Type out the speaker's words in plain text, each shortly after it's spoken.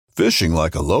Fishing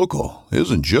like a local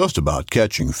isn't just about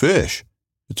catching fish.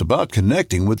 It's about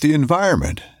connecting with the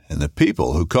environment and the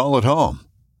people who call it home.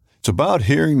 It's about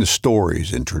hearing the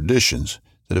stories and traditions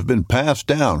that have been passed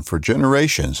down for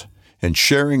generations and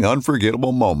sharing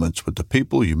unforgettable moments with the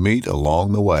people you meet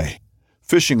along the way.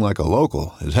 Fishing like a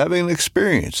local is having an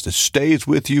experience that stays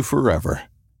with you forever.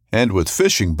 And with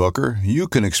Fishing Booker, you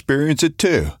can experience it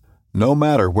too, no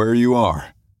matter where you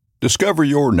are. Discover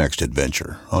your next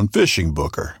adventure on Fishing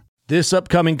Booker. This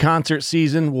upcoming concert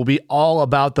season will be all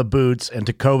about the boots, and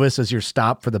Tecovas is your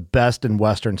stop for the best in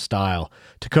Western style.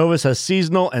 Tecovas has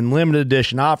seasonal and limited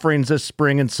edition offerings this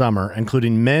spring and summer,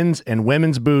 including men's and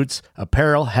women's boots,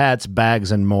 apparel, hats,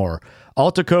 bags, and more.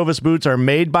 All Tecovas boots are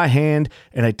made by hand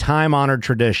in a time-honored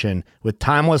tradition with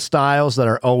timeless styles that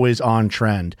are always on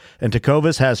trend. And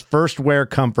Tecovas has first wear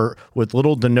comfort with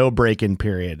little to no break-in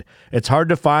period. It's hard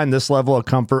to find this level of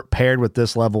comfort paired with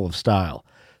this level of style.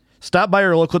 Stop by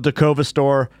your local Tecovas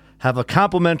store, have a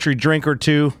complimentary drink or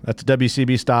two, that's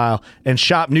WCB style, and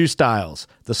shop new styles.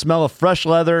 The smell of fresh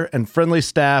leather and friendly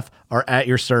staff are at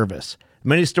your service.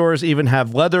 Many stores even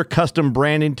have leather custom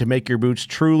branding to make your boots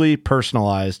truly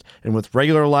personalized. And with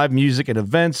regular live music and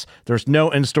events, there's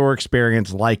no in-store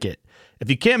experience like it.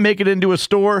 If you can't make it into a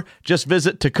store, just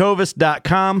visit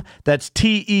tecovas.com. That's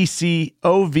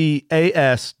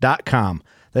TECOVAS.com.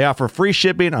 They offer free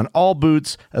shipping on all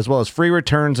boots, as well as free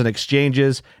returns and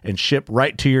exchanges, and ship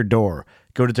right to your door.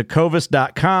 Go to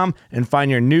tecovas.com and find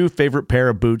your new favorite pair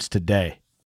of boots today.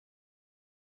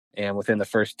 And within the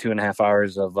first 2.5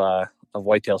 hours of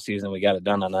whitetail season, we got it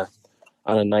done on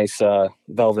a nice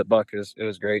velvet buck. It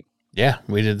was great. Yeah,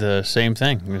 we did the same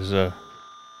thing.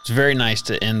 It's very nice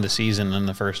to end the season on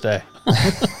the first day.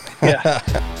 Yeah.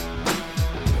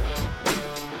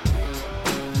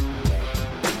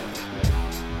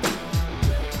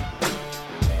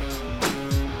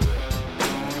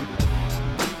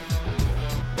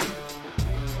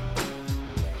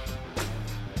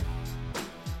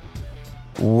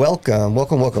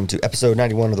 Welcome to episode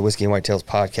 91 of the Whiskey and Whitetails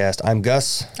podcast. I'm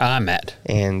Gus. I'm Matt.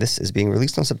 And this is being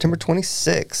released on September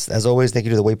 26th. As always, thank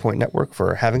you to the Waypoint Network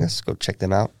for having us. Go check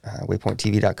them out,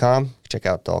 waypointtv.com. Check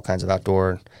out all kinds of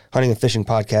outdoor hunting and fishing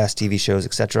podcasts, TV shows,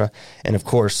 etc. And of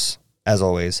course, as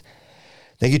always,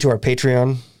 thank you to our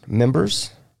Patreon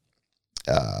members.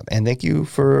 And thank you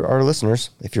for our listeners.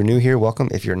 If you're new here, welcome.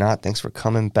 If you're not, thanks for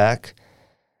coming back.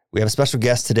 We have a special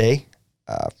guest today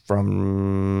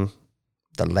from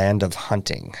the land of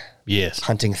hunting. Yes.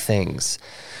 Hunting things.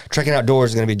 Trekking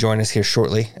Outdoors is going to be joining us here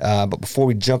shortly. But before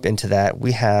we jump into that,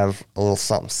 we have a little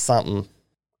something.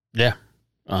 Yeah.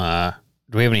 Do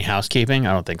we have any housekeeping?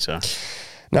 I don't think so.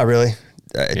 Not really.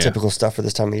 Typical stuff for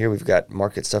this time of year. We've got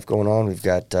market stuff going on. We've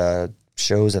got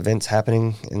shows, events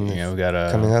happening. We got a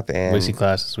coming up and whiskey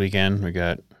class this weekend.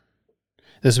 This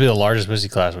will be the largest whiskey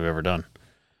class we've ever done.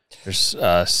 There's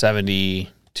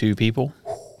 72 people.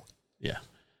 Yeah.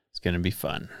 Going to be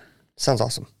fun. Sounds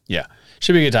awesome. Yeah.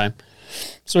 Should be a good time.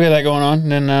 So we got that going on.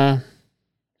 And then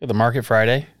got the market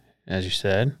Friday, as you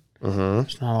said. Mm-hmm.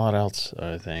 There's not a lot else,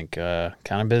 I think. Kind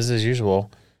of business as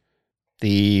usual.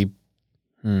 This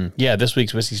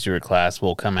week's Whiskey Steward class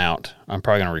will come out. I'm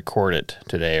probably going to record it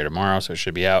today or tomorrow, so it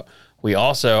should be out.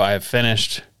 I have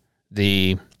finished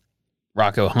the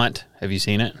Rocco Hunt. Have you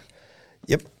seen it?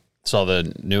 Yep. Saw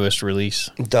the newest release?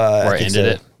 I ended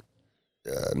it?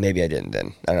 Maybe I didn't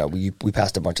then. I don't know. We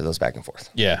passed a bunch of those back and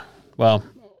forth. Yeah. Well,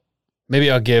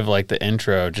 maybe I'll give like the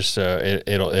intro just so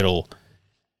it'll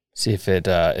see if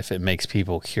it makes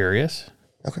people curious.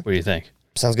 Okay. What do you think?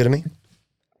 Sounds good to me.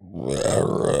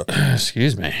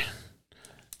 Excuse me.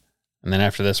 And then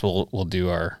after this, we'll do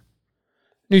our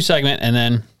new segment, and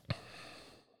then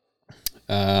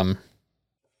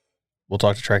we'll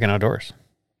talk to Trekking Outdoors,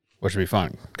 which will be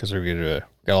fun because we're gonna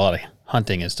got a lot of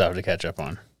hunting and stuff to catch up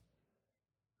on.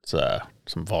 It's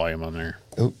some volume on there.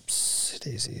 Oops,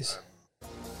 daisies.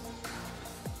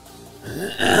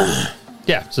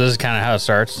 Yeah, so this is kind of how it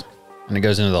starts, and it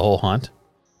goes into the whole hunt.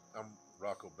 I'm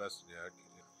Rocco Besniak.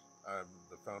 I'm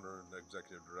the founder and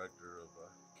executive director of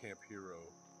Camp Hero.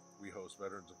 We host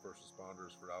veterans and first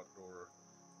responders for outdoor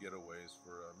getaways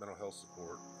for mental health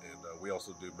support, and we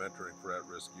also do mentoring for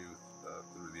at-risk youth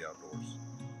through the outdoors.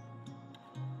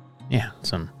 Yeah,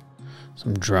 some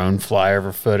drone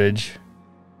flyover footage.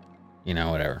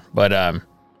 Whatever. But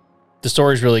the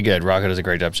story's really good. Rocco does a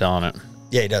great job selling it.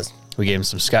 Yeah, he does. We gave him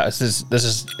some scouts. This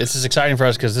is exciting for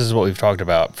us because this is what we've talked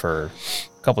about for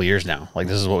a couple of years now. Like,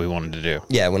 this is what we wanted to do.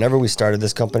 Yeah, whenever we started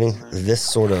this company, this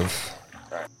sort of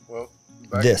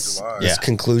this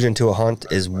conclusion to a hunt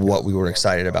is what we were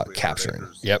excited about capturing.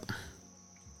 Yep.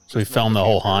 So we filmed the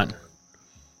whole hunt.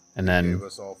 And Gave then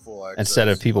us all full access instead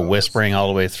of people to whispering all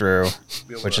the way through,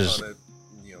 be able which to is hunt it,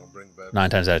 you know, bring back. 9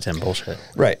 times out of 10 bullshit.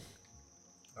 Right.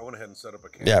 I went ahead and set up a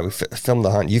camera. Yeah, we filmed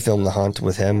the hunt. You filmed the hunt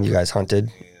with him. You guys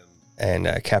hunted and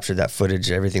captured that footage,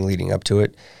 everything leading up to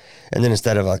it. And then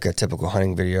instead of like a typical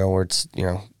hunting video where it's, you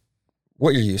know,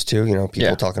 what you're used to, you know,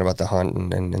 people talking about the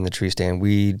hunt and the tree stand,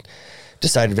 we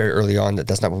decided very early on that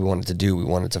that's not what we wanted to do. We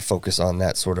wanted to focus on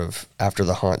that sort of after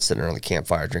the hunt, sitting around the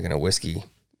campfire, drinking a whiskey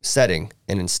setting.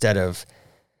 And instead of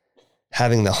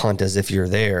having the hunt as if you're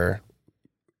there,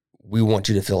 we want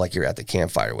you to feel like you're at the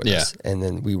campfire with us. And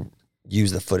then we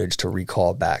use the footage to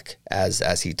recall back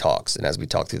as he talks and as we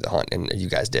talk through the hunt, and you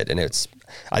guys did. And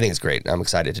I think it's great. I'm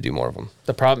excited to do more of them.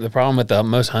 The problem with the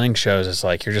most hunting shows is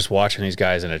like you're just watching these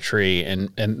guys in a tree, and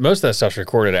most of that stuff's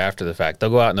recorded after the fact. They'll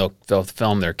go out and they'll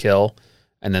film their kill,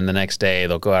 and then the next day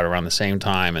they'll go out around the same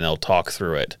time and they'll talk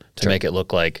through it to make it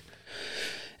look like.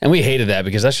 And we hated that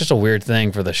because that's just a weird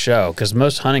thing for the show. Because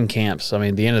most hunting camps, I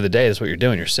mean, at the end of the day, that's what you're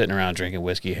doing. You're sitting around drinking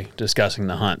whiskey, discussing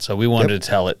the hunt. So we wanted to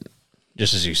tell it,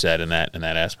 just as you said, in that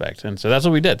aspect. And so that's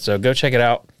what we did. So go check it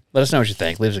out. Let us know what you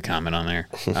think. Leave us a comment on there.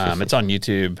 It's on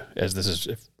YouTube.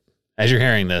 As you're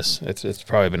hearing this, it's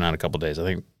probably been out a couple days. I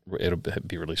think it'll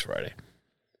be released Friday.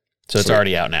 So it's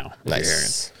already out now.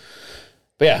 Nice.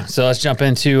 But yeah, so let's jump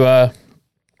into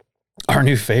our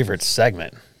new favorite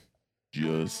segment.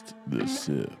 Just the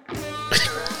sip.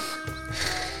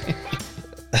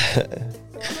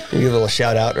 Give a little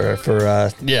shout out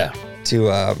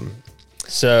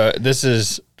So this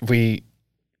is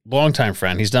longtime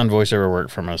friend. He's done voiceover work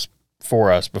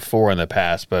for us before in the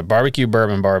past. But Barbecue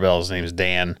Bourbon Barbell, his name is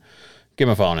Dan. Give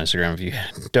him a follow on Instagram if you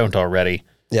don't already.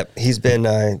 Yep, he's been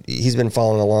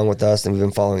following along with us, and we've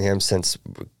been following him since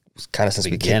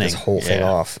we kicked this whole thing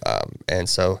off. And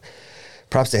so,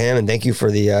 props to him, and thank you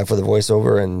for the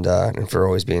voiceover and for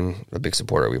always being a big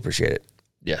supporter. We appreciate it.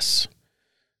 Yes.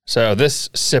 So this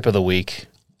sip of the week,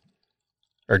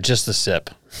 or just the sip,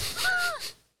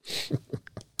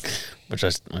 which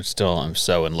I'm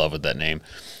so in love with that name.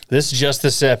 This just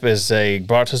the sip is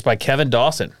brought to us by Kevin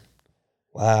Dawson.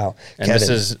 Wow. And Kevin. This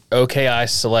is OKI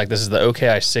Select. This is the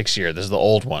OKI 6-year. This is the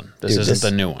old one. This isn't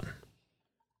the new one.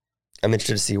 I'm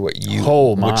interested to see what you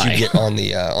get on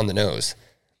the nose.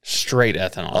 Straight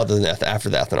ethanol. Other than after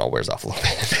the ethanol wears off a little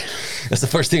bit. That's the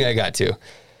first thing I got to.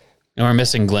 And we're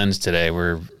missing Glenn's today.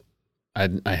 I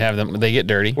have them. They get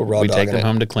dirty. We take them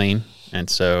home to clean. And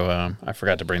so I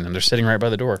forgot to bring them. They're sitting right by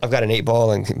the door. I've got an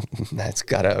 8-ball, and that's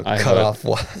got to cut off.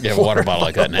 Yeah, water bottle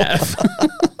I cut in half.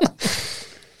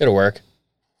 It'll work.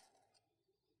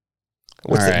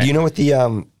 Do you know what the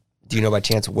do you know by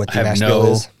chance what the mash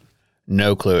bill is?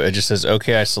 No clue. It just says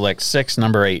OKI Select 6,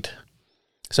 number 8.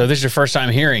 So this is your first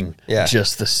time hearing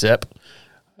just the sip.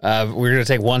 We're going to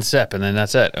take one sip, and then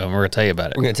that's it. And we're going to tell you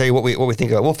about it. We're going to tell you what we think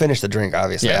about it. We'll finish the drink,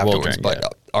 obviously, afterwards.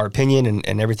 Our opinion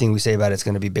and everything we say about it is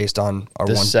going to be based on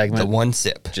the one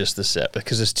sip. Just the sip,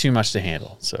 because it's too much to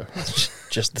handle. So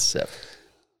just the sip.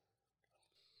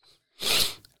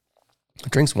 The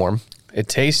drink's warm. It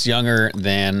tastes younger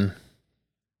than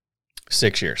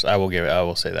 6 years. I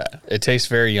will say that. It tastes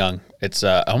very young. It's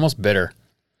almost bitter.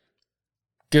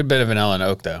 Good bit of vanilla and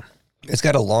oak, though. It's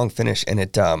got a long finish, and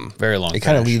it very long. It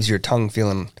kind of leaves your tongue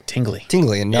feeling tingly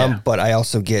and numb. Yeah. But I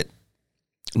also get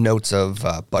notes of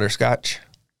butterscotch,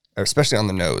 especially on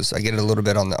the nose. I get it a little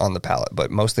bit on the palate, but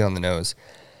mostly on the nose.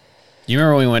 You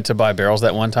remember when we went to buy barrels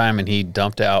that one time, and he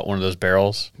dumped out one of those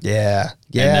barrels? Yeah.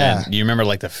 And then you remember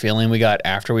like the feeling we got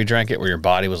after we drank it, where your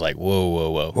body was like, "Whoa, whoa,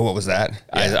 whoa!" Well, what was that?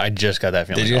 Yeah. I just got that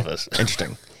feeling off this.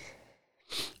 Interesting.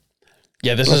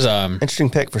 Yeah, this is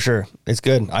interesting pick for sure. It's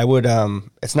good. I would.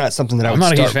 It's not something that I'm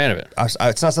not a huge fan of it.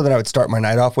 It's not something I would start my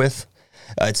night off with.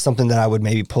 It's something that I would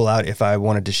maybe pull out if I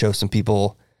wanted to show some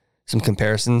people some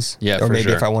comparisons. Yeah, or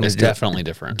maybe if I wanted to definitely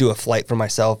different. Do a flight for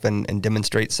myself and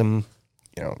demonstrate some,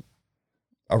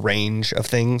 a range of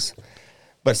things.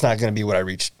 But it's not going to be what I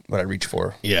reach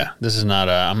for. Yeah, this is not.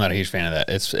 I'm not a huge fan of that.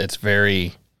 It's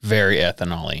very, very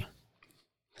ethanol-y.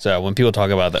 So when people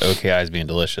talk about the OKIs being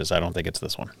delicious, I don't think it's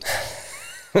this one.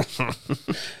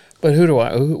 But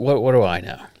what do I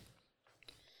know?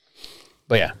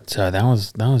 But yeah, so that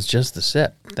was just the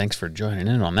sip. Thanks for joining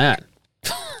in on that.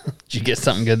 Did you get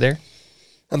something good there?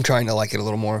 I'm trying to like it a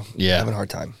little more. Yeah. I'm having a hard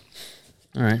time.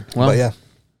 All right. Well, but yeah.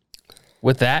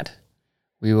 With that,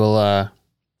 we will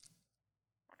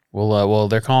well,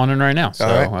 they're calling in right now. So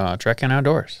right. Trek In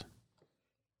Outdoors.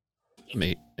 Let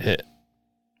me hit.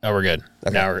 Oh, we're good.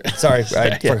 Okay. Now we're sorry,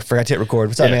 I forgot to hit record.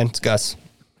 What's up, man? It's Gus.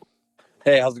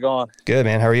 Hey, how's it going? Good,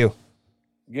 man. How are you?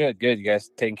 Good. You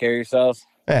guys taking care of yourselves?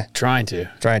 Yeah, trying to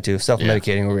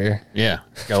self-medicating over here. Yeah,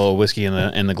 got a little whiskey in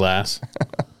the glass.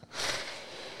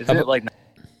 Isn't it like?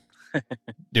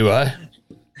 Do I?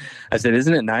 I said,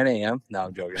 isn't it 9 a.m.? No,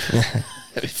 I'm joking.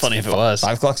 It'd be funny if it was.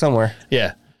 5 o'clock somewhere.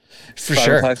 Yeah, for 5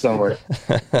 sure. o'clock somewhere.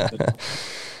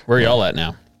 Where are y'all at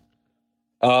now?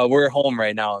 We're home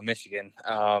right now in Michigan.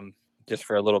 Just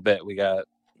for a little bit. We got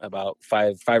about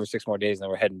five or six more days, and then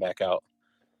we're heading back out.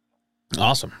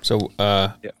 Awesome. So,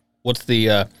 what's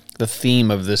the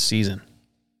theme of this season?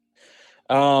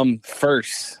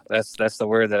 First, that's the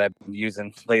word that I've been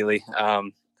using lately.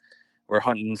 We're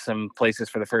hunting some places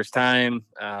for the first time.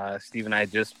 Steve and I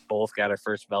just both got our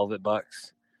first velvet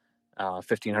bucks,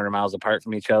 1,500 miles apart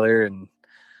from each other. And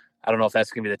I don't know if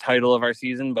that's going to be the title of our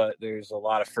season, but there's a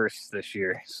lot of firsts this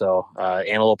year. So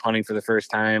antelope hunting for the first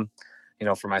time,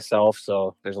 for myself.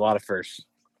 So there's a lot of firsts.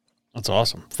 That's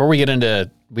awesome. Before we get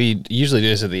into, we usually do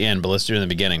this at the end, but let's do it in the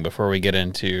beginning. Before we get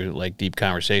into like deep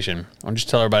conversation, I'll just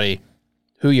tell everybody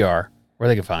who you are, where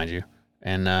they can find you,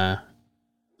 and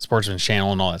Sportsman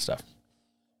Channel and all that stuff.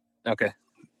 Okay.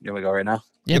 You want me to go right now?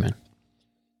 Yeah, man.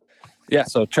 Yeah,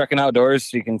 so Trucking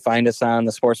Outdoors, you can find us on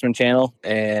the Sportsman Channel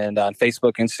and on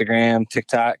Facebook, Instagram,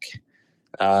 TikTok.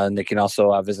 And they can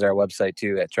also visit our website,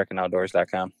 too, at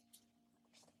truckingoutdoors.com.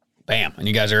 Bam. And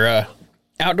you guys are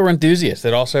outdoor enthusiasts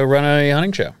that also run a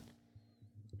hunting show.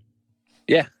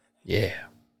 Yeah. Yeah.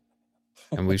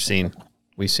 And we've seen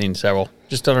several.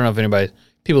 Just don't know if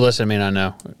people listening may not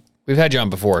know. We've had you on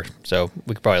before, so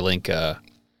we could probably link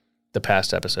the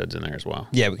past episodes in there as well.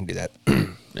 Yeah, we can do that.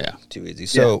 Yeah. Too easy.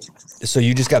 So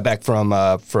you just got back from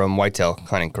whitetail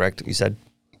hunting, correct? You said?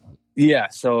 Yeah.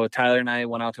 So Tyler and I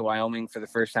went out to Wyoming for the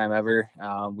first time ever.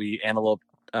 We went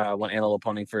antelope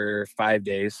hunting for 5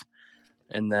 days,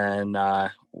 and then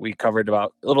we covered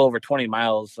about a little over 20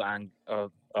 miles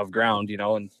of ground,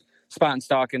 and spot and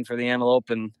stalking for the antelope,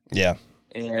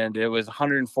 and it was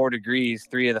 104 degrees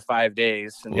 3 of the 5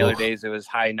 days, and the other days it was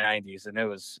high 90s, and it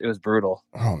was brutal.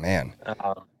 Oh man.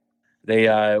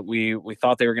 We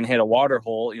thought they were going to hit a water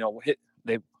hole,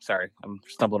 sorry, I'm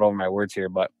stumbling over my words here,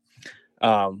 but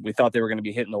we thought they were going to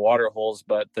be hitting the water holes,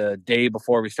 but the day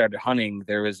before we started hunting,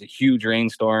 there was a huge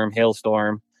rainstorm,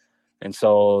 hailstorm. And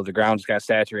so the ground just got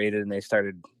saturated, and they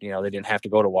started, they didn't have to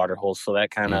go to water holes. So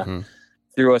that kind of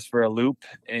threw us for a loop.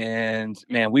 And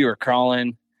man, we were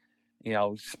crawling,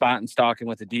 spot and stalking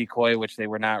with the decoy, which they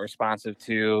were not responsive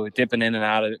to, dipping in and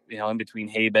out of, in between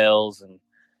hay bales. And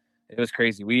it was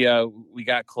crazy. We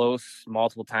got close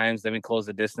multiple times. Then we closed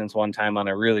the distance one time on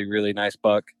a really, really nice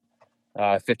buck,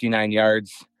 59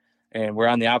 yards. And we're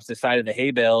on the opposite side of the hay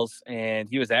bales. And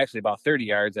he was actually about 30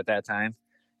 yards at that time.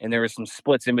 And there were some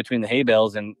splits in between the hay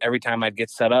bales. And every time I'd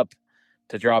get set up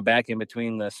to draw back in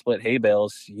between the split hay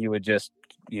bales, he would just,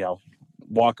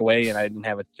 walk away, and I didn't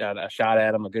have a shot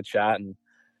at him, a good shot, and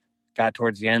got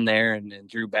towards the end there and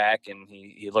drew back, and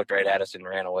he looked right at us and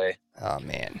ran away. Oh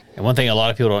man. And one thing a lot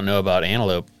of people don't know about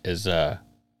antelope is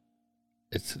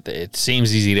it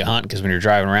seems easy to hunt because when you're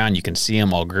driving around, you can see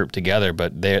them all grouped together,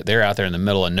 but they're out there in the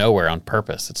middle of nowhere on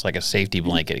purpose. It's like a safety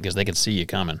blanket because they can see you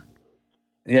coming.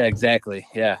 Yeah, exactly.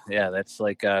 Yeah. That's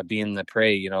like being the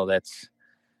prey. That's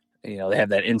they have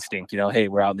that instinct. Hey,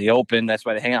 we're out in the open. That's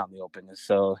why they hang out in the open,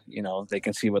 so they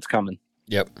can see what's coming.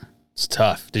 Yep, it's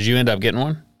tough. Did you end up getting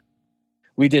one?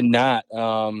 We did not.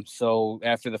 So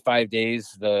after the 5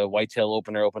 days, the whitetail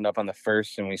opener opened up on the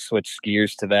 1st, and we switched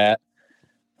gears to that.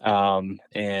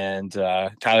 And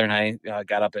Tyler and I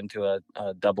got up into a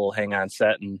double hang-on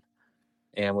set,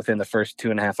 and within the first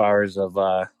 2.5 hours of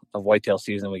whitetail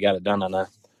season, we got it done on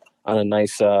a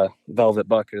nice velvet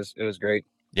buck. It was great.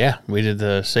 Yeah, we did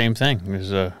the same thing.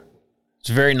 It's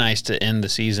very nice to end the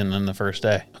season on the first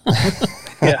day.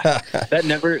 Yeah, that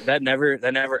never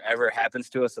ever happens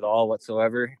to us at all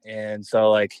whatsoever. And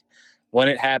so like when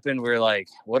it happened, we're like,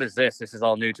 what is this? This is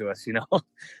all new to us,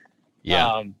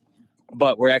 Yeah.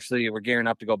 But we're gearing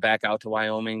up to go back out to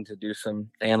Wyoming to do some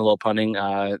antelope hunting.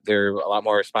 They're a lot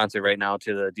more responsive right now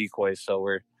to the decoys. So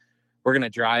we're going to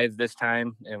drive this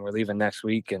time, and we're leaving next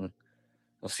week, and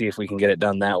we'll see if we can get it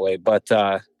done that way. But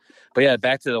yeah,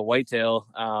 back to the whitetail.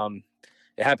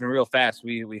 It happened real fast.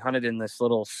 We hunted in this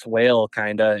little swale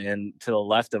and to the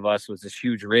left of us was this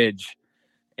huge ridge,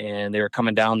 and they were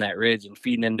coming down that ridge and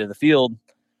feeding into the field.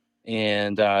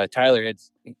 And Tyler had,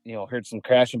 heard some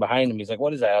crashing behind him. He's like,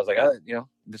 "What is that?" I was like,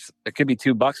 it could be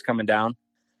 2 bucks coming down.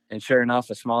 And sure enough,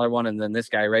 a smaller one, and then this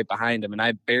guy right behind him. And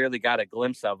I barely got a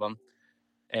glimpse of him,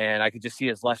 and I could just see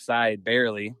his left side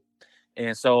barely.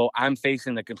 And so I'm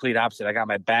facing the complete opposite. I got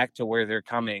my back to where they're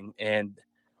coming, and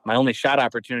my only shot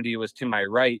opportunity was to my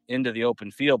right into the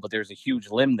open field, but there's a huge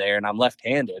limb there, and I'm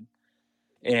left-handed,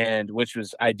 and which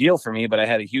was ideal for me, but I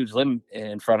had a huge limb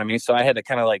in front of me. So I had to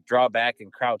kind of like draw back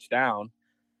and crouch down.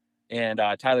 And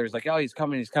Tyler was like, "Oh, he's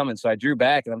coming." So I drew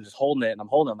back, and I'm just holding it, and I'm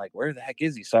like, "Where the heck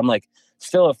is he?" So I'm like,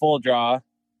 still at full draw,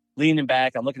 leaning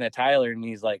back. I'm looking at Tyler, and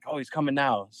he's like, "Oh, he's coming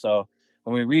now." So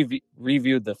when we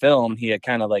reviewed the film, he had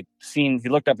kind of like he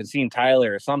looked up and seen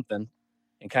Tyler or something,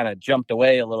 and kind of jumped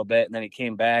away a little bit, and then he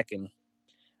came back, and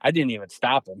I didn't even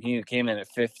stop him. He came in at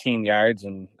 15 yards,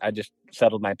 and I just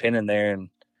settled my pin in there and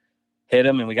hit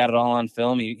him, and we got it all on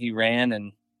film. He ran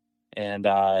and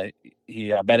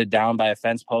he bedded down by a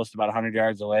fence post about 100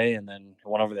 yards away, and then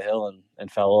went over the hill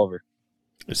and fell over.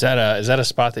 Is that a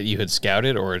spot that you had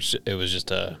scouted, or it was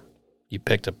just you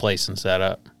picked a place and set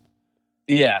up?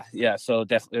 Yeah. So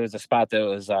definitely it was a spot that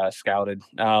was scouted.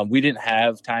 We didn't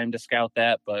have time to scout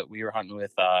that, but we were hunting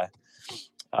with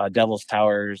Devil's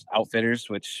Towers Outfitters,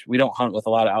 which we don't hunt with a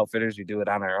lot of outfitters. We do it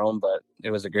on our own, but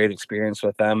it was a great experience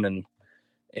with them.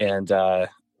 And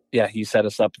yeah, he set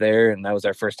us up there, and that was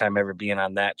our first time ever being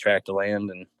on that tract of land.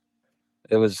 And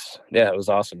it was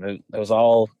awesome. It was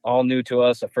all new to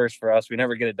us, a first for us. We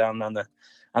never get it done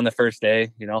on the first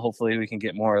day. Hopefully we can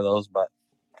get more of those, but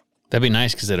that'd be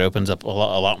nice because it opens up a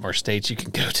lot more states you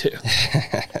can go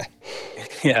to.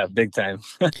 Yeah, big time.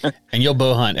 And you'll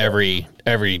bow hunt every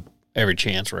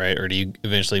chance, right? Or do you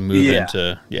eventually move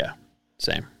into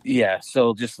same? Yeah,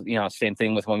 so just same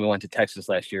thing with when we went to Texas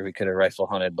last year. We could have rifle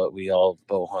hunted, but we all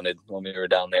bow hunted when we were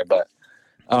down there. But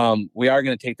we are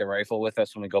going to take the rifle with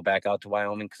us when we go back out to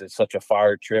Wyoming because it's such a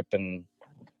far trip and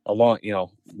a long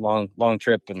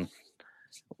trip. And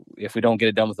if we don't get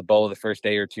it done with the bow the first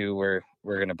day or two, we're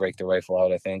going to break the rifle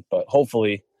out, I think. But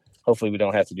hopefully we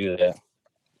don't have to do that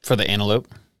for the antelope.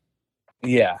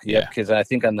 Yeah. Because I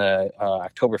think on the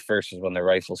October 1st is when the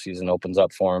rifle season opens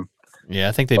up for them. Yeah,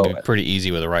 I think they'd be pretty easy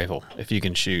with a rifle if you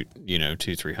can shoot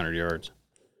 200-300 yards.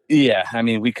 Yeah, I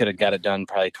mean, we could have got it done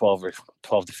probably 12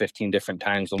 to 15 different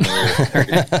times when we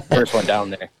were first one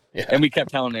down there. Yeah. And we kept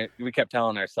telling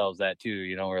ourselves that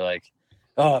too. We're like,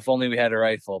 oh, if only we had a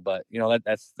rifle. But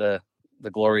that's the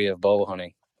glory of bow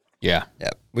hunting. Yeah.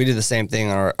 We did the same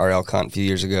thing on our elk hunt a few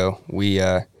years ago. We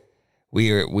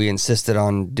insisted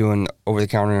on doing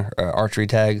over-the-counter archery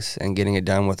tags and getting it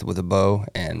done with a bow.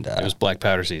 And it was black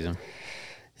powder season.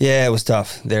 Yeah, it was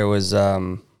tough. There was,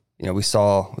 we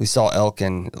saw elk,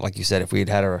 and like you said, if we'd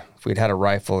had a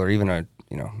rifle or even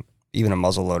a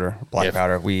muzzle loader, black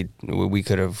powder, we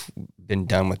could have been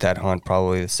done with that hunt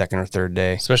probably the second or third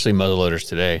day. Especially muzzle loaders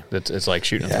today. It's like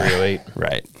shooting a 308.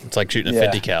 Right. It's like shooting a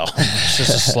 50 cal. It's just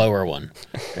a slower one.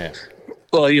 Yeah.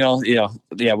 Well,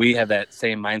 we had that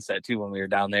same mindset too when we were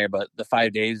down there. But the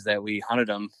 5 days that we hunted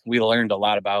them, we learned a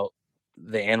lot about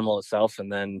the animal itself,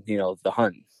 and then the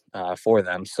hunt for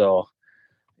them. So,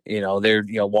 they're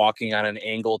walking on an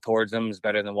angle towards them is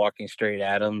better than walking straight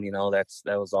at them. That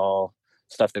was all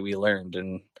stuff that we learned,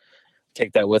 and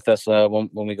take that with us when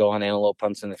we go on antelope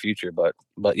hunts in the future. But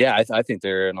yeah, I think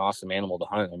they're an awesome animal to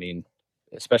hunt. I mean,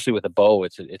 especially with a bow,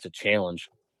 it's a challenge.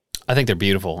 I think they're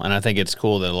beautiful, and I think it's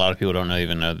cool that a lot of people don't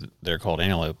even know they're called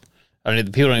antelope. I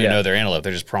mean, people don't even know they're antelope.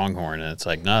 They're just pronghorn, and it's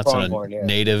like, no, it's not a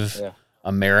native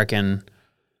American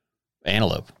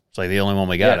antelope. It's like the only one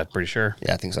we got, I'm pretty sure.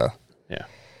 Yeah, I think so.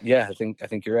 Yeah, I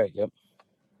think you're right. Yep.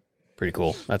 Pretty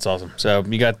cool. That's awesome. So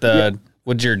you got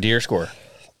what's your deer score?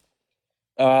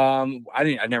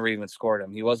 I never even scored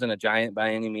him. He wasn't a giant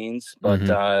by any means, but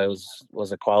it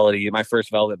was a quality. My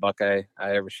first velvet buck I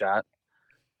ever shot.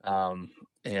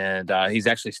 And he's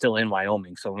actually still in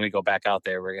Wyoming. So when we go back out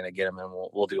there, we're going to get him, and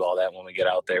we'll do all that when we get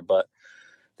out there. But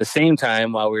the same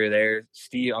time while we were there,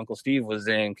 Uncle Steve was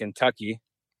in Kentucky,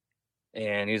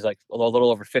 and he's like a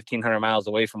little over 1,500 miles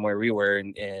away from where we were.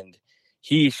 And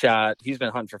he's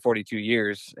been hunting for 42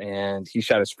 years, and he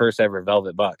shot his first ever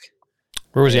velvet buck.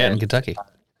 Where was he at in Kentucky?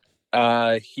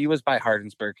 He was by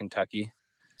Hardinsburg, Kentucky.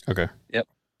 Okay. Yep.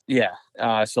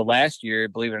 Yeah. So last year,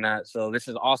 believe it or not, so this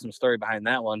is an awesome story behind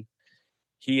that one.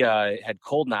 He had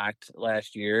cold knocked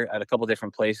last year at a couple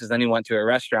different places. Then he went to a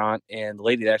restaurant, and the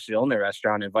lady that actually owned the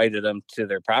restaurant invited him to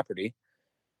their property.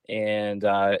 And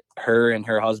her and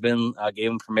her husband gave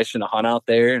him permission to hunt out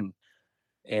there.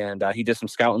 And he did some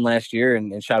scouting last year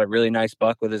and shot a really nice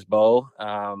buck with his bow.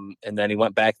 And then he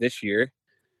went back this year,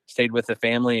 stayed with the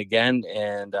family again,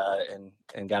 and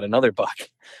got another buck.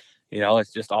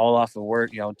 It's just all off of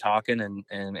work, talking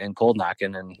and cold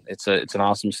knocking, and it's an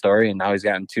awesome story. And now he's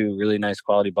gotten 2 really nice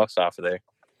quality bucks off of there.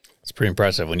 It's pretty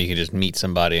impressive when you can just meet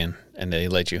somebody and they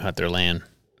let you hunt their land.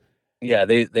 Yeah,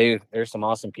 they're some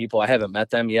awesome people. I haven't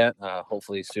met them yet.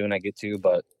 Hopefully soon I get to,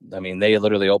 but I mean, they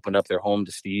literally opened up their home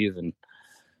to Steve, and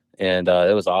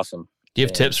it was awesome. Do you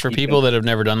have tips for people that have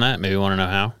never done that? Maybe want to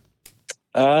know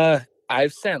how?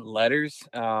 I've sent letters.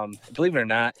 Believe it or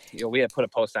not, we had put a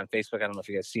post on Facebook. I don't know if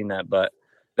you guys seen that, but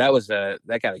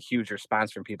that got a huge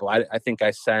response from people. I think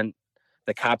I sent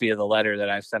the copy of the letter that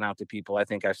I've sent out to people. I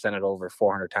think I've sent it over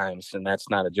 400 times, and that's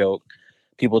not a joke.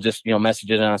 People just,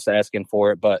 messaging us asking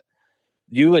for it, but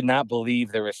you would not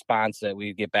believe the response that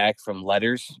we get back from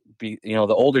letters. The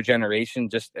older generation,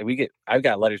 I've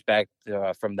got letters back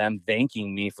from them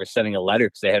thanking me for sending a letter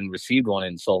because they hadn't received one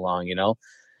in so long,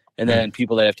 and then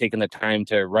people that have taken the time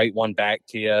to write one back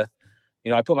to you.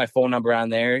 I put my phone number on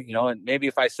there, and maybe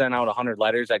if I sent out 100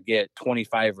 letters, I'd get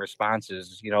 25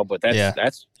 responses, but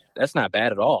that's not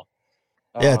bad at all.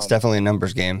 Yeah, it's definitely a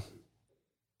numbers game.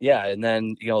 Yeah. And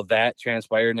then, that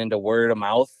transpired into word of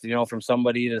mouth, from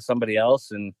somebody to somebody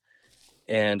else. And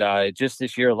just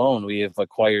this year alone, we have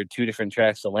acquired 2 different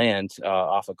tracts of land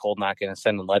off of cold knocking and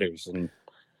sending letters. And,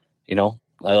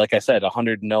 like I said,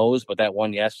 100 no's, but that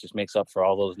one yes just makes up for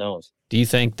all those no's. Do you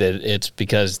think that it's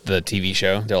because the TV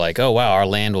show? They're like, oh, wow, our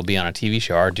land will be on a TV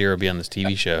show. Our deer will be on this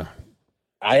TV show.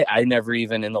 I never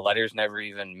even, in the letters, never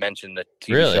even mentioned the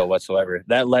TV show whatsoever.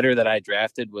 That letter that I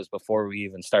drafted was before we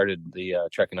even started the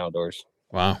Trekking Outdoors.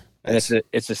 Wow. And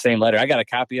it's the same letter. I got a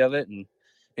copy of it, and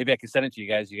maybe I can send it to you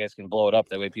guys. You guys can blow it up.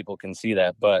 That way people can see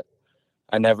that. But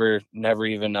I never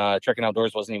even, Trekking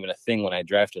Outdoors wasn't even a thing when I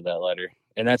drafted that letter.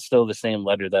 And that's still the same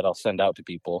letter that I'll send out to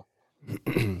people.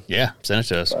 Yeah, send it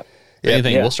to us. But,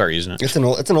 anything, we'll start using it. It's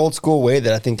an old school way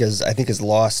that I think has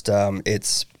lost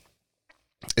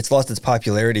it's lost its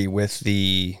popularity with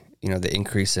the the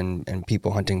increase in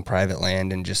people hunting private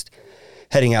land and just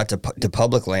heading out to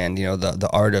public land. The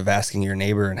art of asking your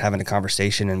neighbor and having a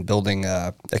conversation and building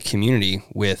a community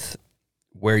with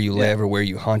where you live or where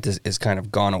you hunt is kind of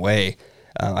gone away.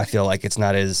 I feel like it's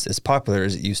not as popular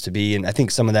as it used to be, and I think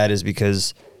some of that is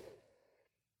because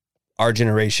our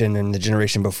generation and the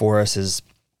generation before us is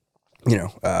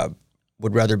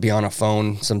would rather be on a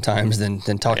phone sometimes than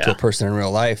talk to a person in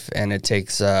real life. And it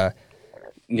takes,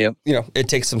 it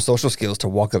takes some social skills to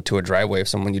walk up to a driveway of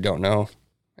someone you don't know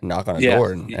and knock on a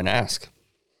door and ask.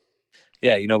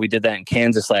 Yeah. We did that in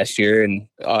Kansas last year, and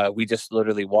we just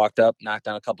literally walked up, knocked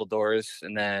on a couple doors,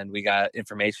 and then we got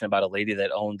information about a lady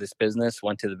that owned this business,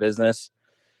 went to the business,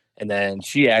 and then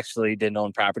she actually didn't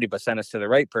own property, but sent us to the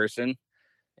right person.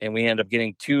 And we ended up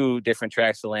getting 2 different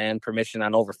tracts of land, permission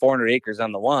on over 400 acres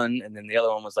on the one. And then the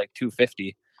other one was like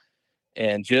 250.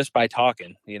 And just by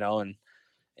talking,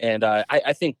 and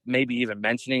I think maybe even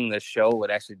mentioning this show would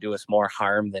actually do us more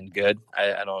harm than good.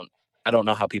 I don't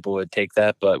know how people would take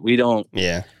that, but we don't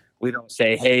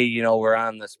say, hey, we're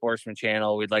on the Sportsman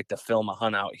Channel. We'd like to film a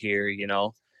hunt out here,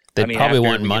 They probably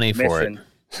want money for it.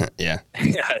 Yeah.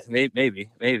 Yeah, maybe.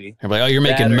 They're like, oh, you're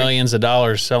making millions of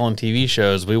dollars selling TV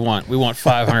shows. We want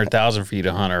 500,000 for you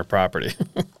to hunt our property.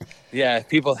 Yeah,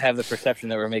 people have the perception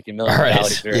that we're making millions of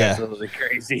dollars. They're absolutely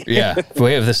crazy. Yeah,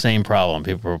 we have the same problem.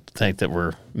 People think that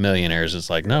we're millionaires. It's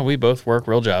like, no, we both work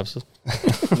real jobs.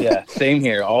 Yeah, same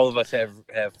here. All of us have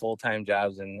full-time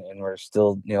jobs, and we're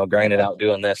still grinding out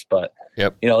doing this. But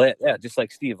just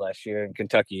like Steve last year in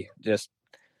Kentucky, just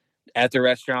at the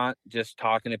restaurant, just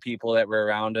talking to people that were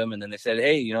around him, and then they said,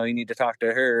 hey, you need to talk to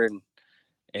her,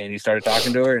 and he started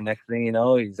talking to her, and next thing you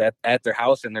know, he's at their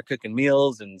house, and they're cooking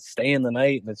meals and staying the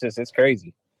night, and it's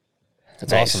crazy.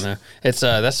 It's awesome, man. It's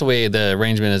that's the way the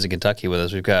arrangement is in Kentucky with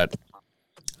us. We've got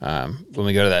when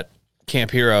we go to that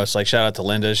Camp Hero, it's like, shout out to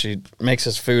Linda. She makes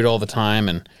us food all the time,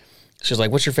 and she's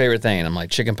like, what's your favorite thing? And I'm like,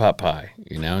 chicken pot pie,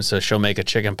 so she'll make a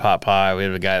chicken pot pie. We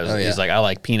have a guy he's like, I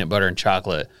like peanut butter and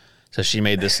chocolate. So she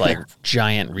made this like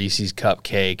giant Reese's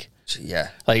cupcake. Yeah.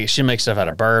 Like she makes stuff out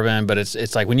of bourbon, but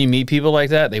it's like when you meet people like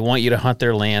that, they want you to hunt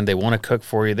their land. They want to cook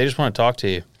for you. They just want to talk to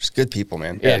you. Just good people,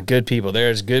 man. Yeah, good people.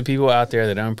 There's good people out there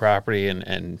that own property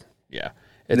and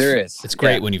there is. It's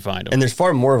great when you find them. And there's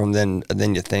far more of them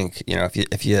than you think.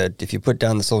 If you put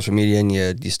down the social media and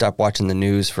you stop watching the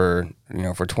news for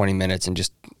 20 minutes and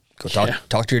just go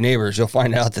talk to your neighbors, you'll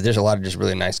find out that there's a lot of just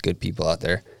really nice, good people out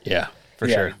there. Yeah. For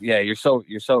sure. Yeah, you're so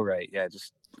right. Yeah,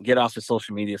 just get off of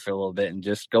social media for a little bit and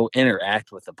just go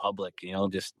interact with the public.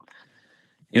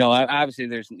 Obviously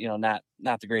there's not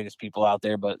the greatest people out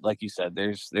there, but like you said,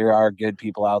 there are good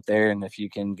people out there, and if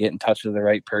you can get in touch with the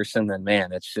right person, then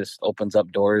man, it just opens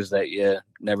up doors that you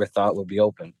never thought would be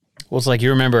open. Well, it's like,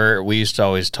 you remember we used to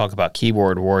always talk about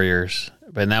keyboard warriors,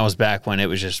 but that was back when it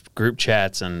was just group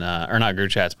chats and or not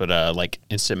group chats, but like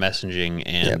instant messaging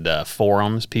and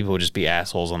forums. People would just be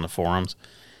assholes on the forums.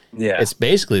 Yeah, it's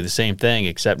basically the same thing,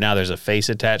 except now there's a face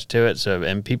attached to it. So,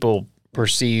 and people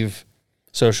perceive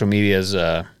social media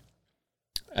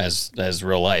as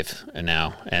real life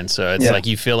and so it's like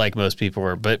you feel like most people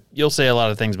are, but you'll say a lot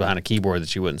of things behind a keyboard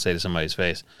that you wouldn't say to somebody's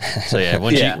face. So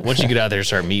once you get out there and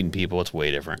start meeting people, it's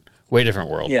way different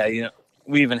world. Yeah,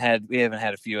 we haven't had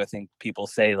a few, I think, people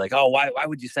say like, oh, why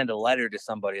would you send a letter to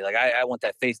somebody? Like, I want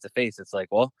that face to face. It's like,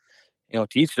 well, to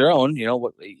each their own,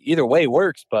 either way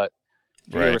works, but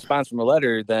if you get a response from a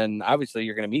letter, then obviously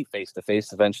you're going to meet face to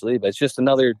face eventually, but it's just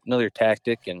another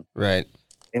tactic. And right.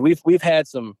 And we've had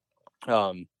some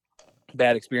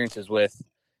bad experiences with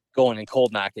going and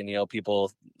cold knocking,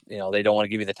 people, they don't want to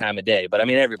give you the time of day, but I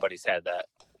mean, everybody's had that.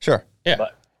 Sure. Yeah.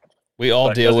 But we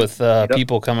all deal with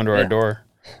people coming to our door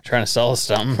trying to sell us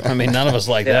something. I mean, none of us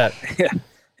like that.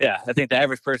 Yeah. I think the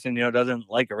average person, doesn't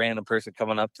like a random person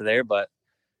coming up to there, but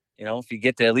if you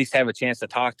get to at least have a chance to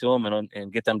talk to them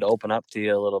and get them to open up to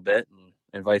you a little bit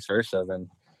and vice versa, then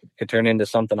it could turn into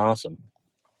something awesome.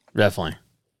 Definitely.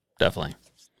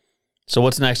 So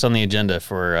what's next on the agenda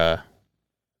for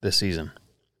this season?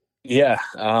 Yeah.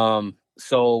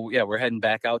 We're heading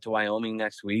back out to Wyoming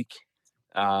next week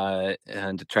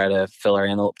and to try to fill our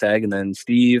antelope tag. And then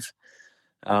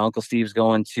Uncle Steve's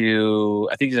going to,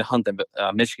 I think he's going to hunt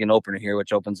the Michigan opener here,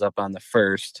 which opens up on the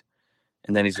 1st.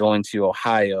 And then he's going to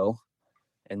Ohio.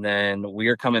 And then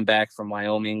we're coming back from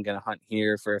Wyoming, going to hunt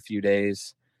here for a few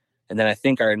days. And then I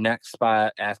think our next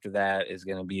spot after that is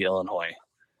going to be Illinois.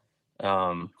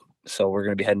 So we're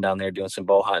going to be heading down there doing some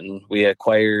bow hunting. We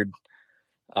acquired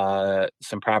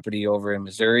some property over in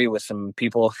Missouri with some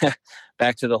people.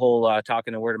 Back to the whole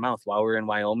talking and word of mouth. While we were in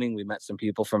Wyoming, we met some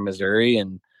people from Missouri,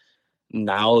 and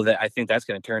now that I think that's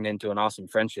going to turn into an awesome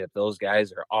friendship. Those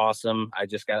guys are awesome. I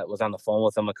just was on the phone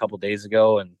with them a couple days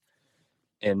ago,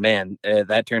 and man,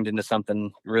 that turned into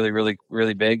something really, really,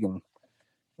 really big. And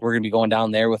we're going to be going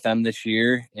down there with them this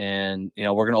year, and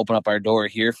we're going to open up our door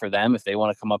here for them if they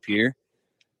want to come up here.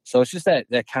 So it's just that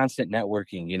constant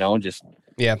networking,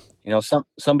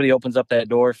 somebody opens up that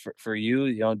door for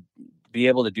you, be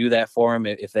able to do that for them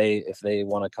if they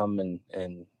want to come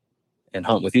and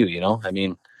hunt with you, I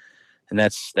mean, and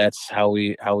that's how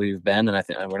we've been. And I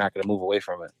think we're not going to move away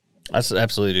from it. That's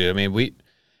absolutely, dude. I mean,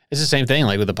 it's the same thing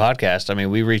like with the podcast. I mean,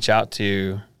 we reach out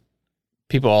to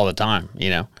people all the time,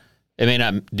 It may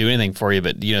not do anything for you,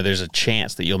 but there's a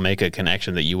chance that you'll make a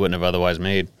connection that you wouldn't have otherwise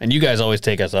made. And you guys always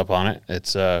take us up on it.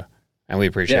 It's and we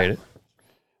appreciate it.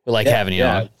 We like having you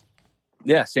on.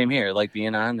 Yeah, same here. Like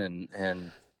being on,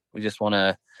 and we just want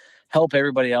to help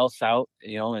everybody else out,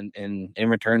 and in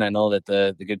return, I know that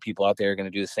the good people out there are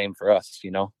going to do the same for us,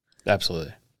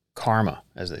 Absolutely. Karma,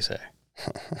 as they say.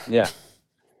 Yeah.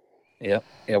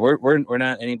 We're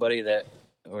not anybody that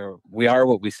we are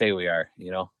what we say we are,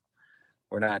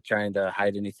 We're not trying to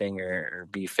hide anything or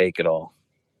be fake at all.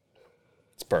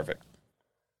 It's perfect.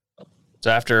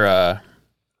 So after,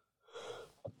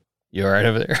 you all right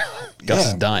over there? Gus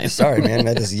is dying. Sorry, man.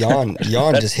 That just yawn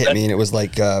just hit me, and it was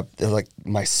like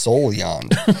my soul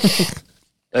yawned.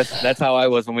 That's how I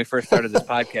was when we first started this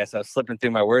podcast. I was slipping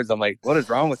through my words. I'm like, what is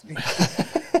wrong with me?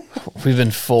 We've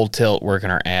been full tilt working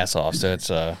our ass off, so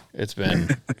it's been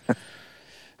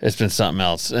something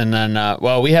else. And then,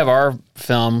 we have our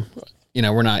film.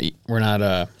 We're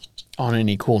not on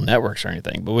any cool networks or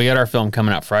anything, but we got our film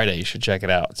coming out Friday. You should check it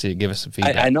out. So give us some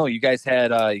feedback. I know you guys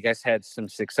had some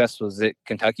success. Was it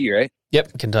Kentucky, right?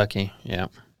 Yep, Kentucky. Yeah.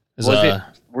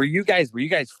 Were you guys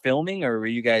filming, or were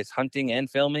you guys hunting and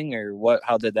filming, or what?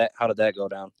 How did that go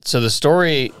down? So the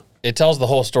story, it tells the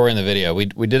whole story in the video. We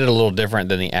did it a little different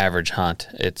than the average hunt.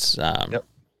 It's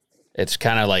it's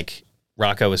kind of like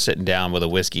Rocco was sitting down with a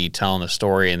whiskey telling the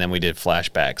story, and then we did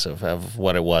flashbacks of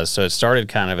what it was. So it started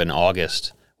kind of in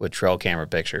August with trail camera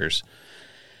pictures.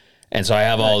 And so I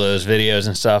have all those videos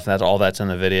and stuff. That's in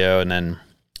the video. And then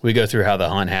we go through how the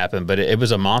hunt happened. But it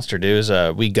was a monster,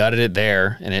 dude. We gutted it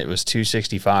there, and it was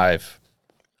 265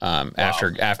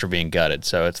 after being gutted.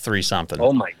 So it's 3-something.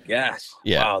 Oh, my gosh.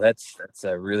 Yeah. Wow, that's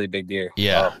a really big deer.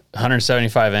 Yeah. Wow.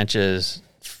 175 inches,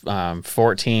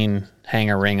 14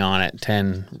 hanger ring on it,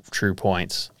 10 true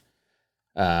points.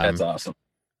 That's awesome.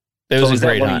 It was a was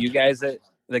great that one hunt. of you guys that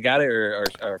got it, or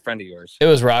a friend of yours? It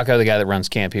was Rocco, the guy that runs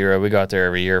Camp Hero. We go out there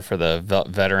every year for the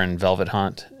veteran velvet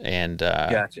hunt, and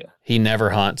Gotcha. He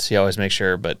never hunts. He always makes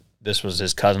sure, but this was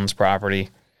his cousin's property.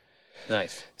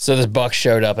 Nice. So this buck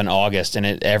showed up in August, and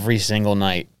every single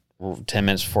night, 10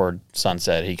 minutes before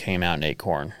sunset, he came out and ate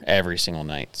corn every single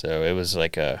night. So it was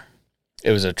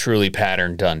a truly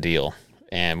pattern done deal.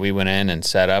 And we went in and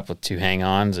set up with 2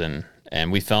 hang-ons, and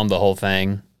we filmed the whole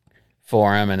thing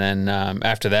for him. And then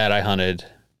after that, I hunted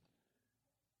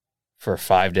for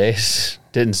 5 days.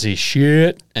 Didn't see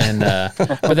shit. And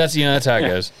but that's how it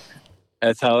goes.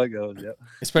 That's how it goes. Yep.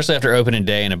 Especially after opening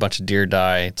day and a bunch of deer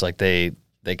die, it's like they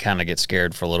kind of get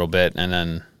scared for a little bit, and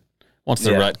then once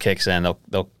the rut kicks in,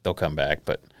 they'll come back.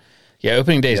 But yeah,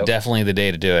 opening day is definitely the day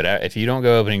to do it. If you don't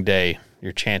go opening day,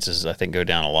 your chances, I think, go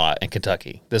down a lot in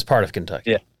Kentucky, this part of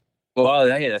Kentucky. Yeah. Well,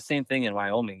 yeah, the same thing in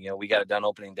Wyoming. We got it done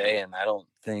opening day, and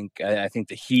I think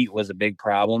the heat was a big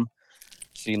problem.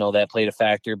 So, that played a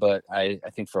factor, but I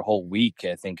think for a whole week,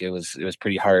 I think it was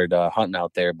pretty hard hunting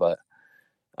out there. But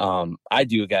I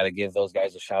do got to give those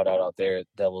guys a shout out there at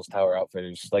Devil's Tower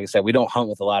Outfitters. Like I said, we don't hunt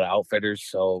with a lot of outfitters,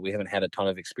 so we haven't had a ton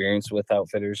of experience with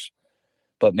outfitters.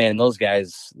 But man, those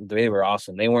guys, they were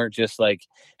awesome. They weren't just like,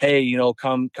 hey,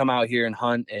 come out here and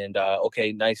hunt, and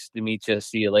okay, nice to meet you,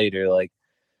 see you later. Like,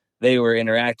 they were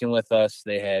interacting with us.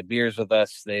 They had beers with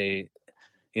us. They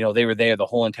were there the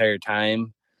whole entire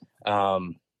time.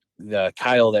 The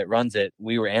Kyle that runs it,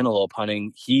 we were antelope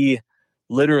hunting. He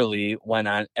literally went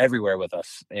on everywhere with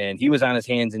us, and he was on his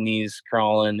hands and knees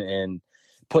crawling and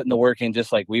putting the work in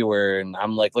just like we were. And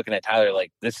I'm like looking at Tyler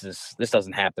like, this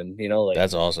doesn't happen.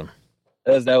 That's awesome.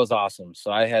 That was awesome.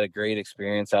 So I had a great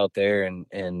experience out there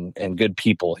and good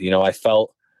people. I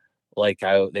felt like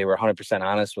they were 100%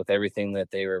 honest with everything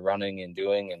that they were running and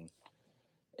doing,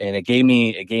 and it gave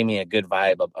me a good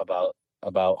vibe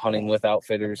about hunting with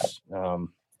outfitters. So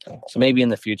maybe in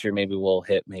the future, maybe we'll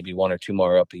hit maybe one or two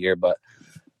more up a year, but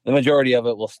the majority of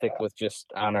it will stick with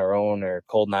just on our own or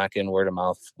cold knocking, word of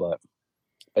mouth. But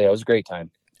yeah, it was a great time.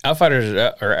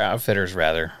 Outfitters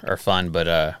rather are fun, but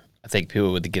I think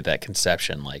people would get that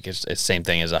conception like it's the same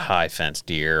thing as a high fence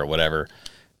deer or whatever.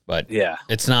 But yeah,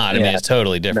 it's not. I mean, it's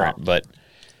totally different. No. But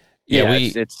yeah,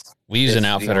 we use an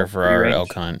outfitter for our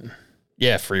elk hunt.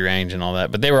 Yeah, free range and all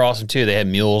that. But they were awesome too. They had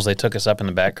mules. They took us up in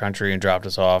the back country and dropped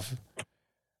us off.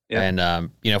 Yep.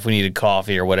 And if we needed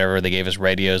coffee or whatever, they gave us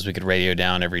radios. We could radio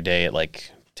down every day at like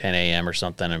 10 a.m. or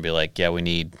something and be like, yeah, we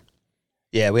need.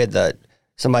 Yeah, we had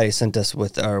somebody sent us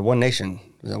with our One Nation.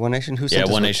 Was that One Nation? Who sent us?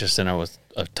 Yeah, One Nation sent us with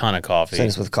a ton of coffee. Sent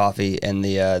us with coffee, and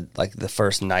the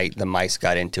first night, the mice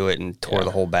got into it and tore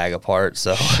the whole bag apart.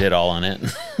 So shit all in it.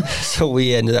 So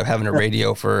we ended up having a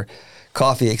radio for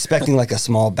coffee, expecting like a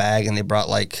small bag, and they brought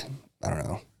like, I don't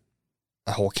know,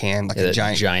 a whole can, like a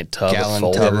giant tub gallon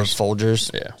of tub of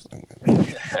Folgers. Yeah.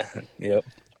 Yep.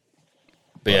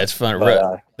 But yeah, it's fun.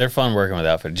 They're fun working with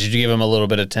outfitters. Did you give them a little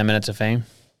bit of 10 minutes of fame?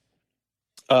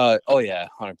 Oh yeah,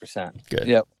 100%. Good.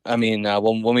 Yep. I mean,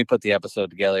 when we put the episode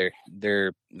together,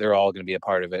 they're all going to be a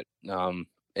part of it.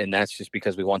 And that's just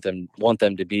because we want them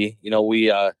to be.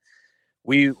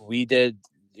 We did.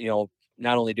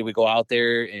 Not only did we go out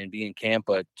there and be in camp,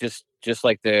 but just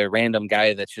like the random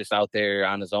guy that's just out there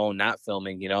on his own, not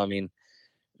filming. I mean,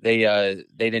 they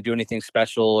didn't do anything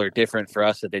special or different for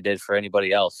us that they did for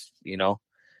anybody else.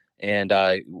 And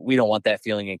we don't want that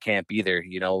feeling in camp either,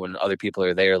 when other people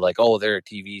are there like, oh, they're a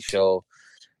TV show,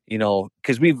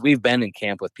 because we've been in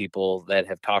camp with people that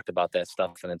have talked about that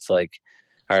stuff. And it's like,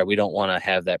 all right, we don't want to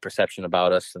have that perception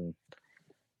about us.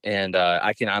 And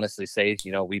I can honestly say,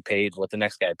 we paid what the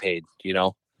next guy paid,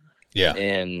 Yeah.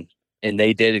 And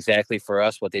they did exactly for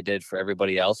us what they did for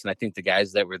everybody else. And I think the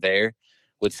guys that were there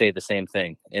would say the same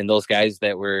thing. And those guys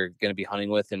that we're going to be hunting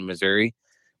with in Missouri,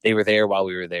 they were there while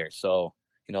we were there. So,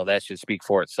 that should speak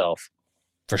for itself.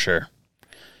 For sure.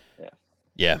 Yeah.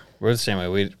 Yeah. We're the same way.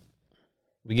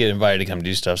 We get invited to come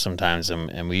do stuff sometimes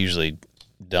and we usually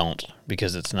don't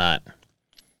because it's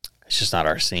just not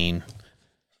our scene.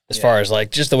 As far as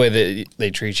like just the way that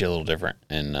they treat you a little different.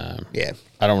 And I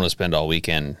don't want to spend all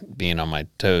weekend being on my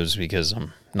toes because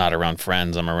I'm not around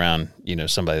friends. I'm around,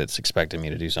 somebody that's expecting me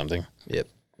to do something. Yep.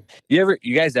 You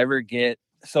guys ever get,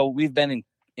 so we've been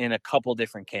in a couple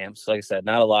different camps, like I said,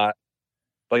 not a lot.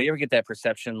 But you ever get that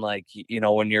perception, like,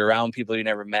 when you're around people you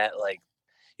never met, like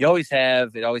you always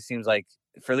have, it always seems like,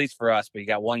 for at least for us, but you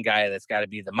got one guy that's got to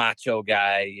be the macho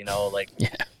guy, like,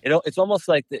 it's almost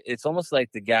like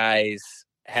the guys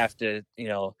have to,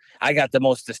 I got the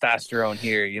most testosterone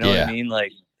here, what I mean?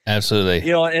 Like, absolutely.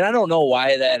 And I don't know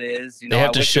why that is. They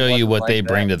have to show you what they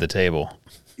bring to the table.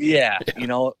 Yeah.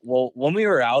 Well, when we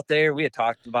were out there, we had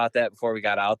talked about that before we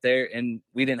got out there, and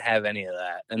we didn't have any of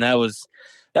that. And that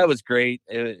was great.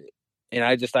 And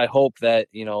I hope that,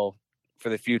 for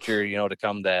the future, to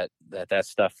come, that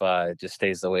stuff just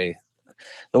stays the way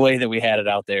that we had it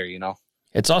out there,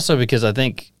 It's also because I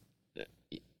think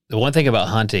the one thing about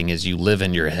hunting is you live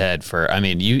in your head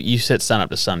you sit sun up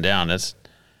to sundown. That's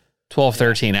 12,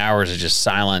 13 hours of just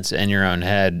silence in your own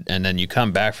head. And then you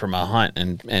come back from a hunt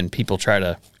and people try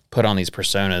to put on these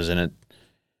personas and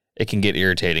it can get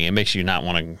irritating. It makes you not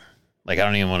want to, like, I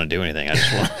don't even want to do anything. I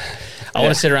just want I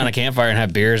want to sit around a campfire and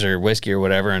have beers or whiskey or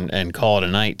whatever and call it a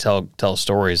night, tell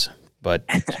stories. But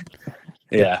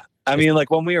yeah. I mean, like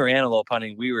when we were antelope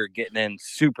hunting, we were getting in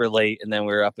super late and then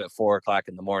we were up at 4:00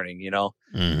 in the morning, So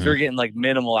we were getting like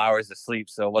minimal hours of sleep.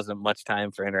 So it wasn't much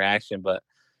time for interaction, but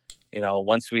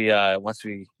once we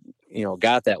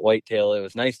got that whitetail, it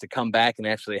was nice to come back and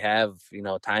actually have,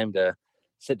 time to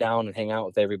sit down and hang out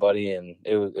with everybody. And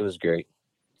it was great.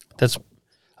 That's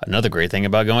another great thing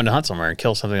about going to hunt somewhere and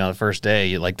kill something on the first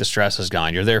day. The stress is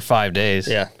gone. You're there 5 days.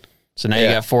 Yeah. So now you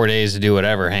got 4 days to do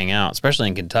whatever, hang out, especially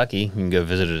in Kentucky. You can go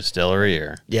visit a distillery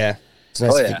or. Yeah. It's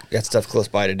nice if you got stuff close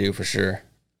by to do for sure.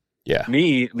 Yeah.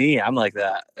 Me, I'm like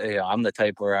that. I'm the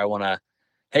type where I want to,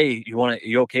 hey,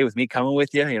 you okay with me coming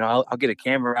with you? I'll get a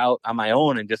camera out on my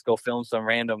own and just go film some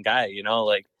random guy,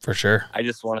 For sure. I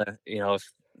just want to,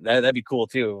 that'd be cool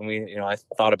too. I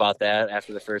thought about that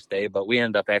after the first day, but we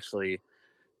ended up actually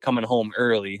coming home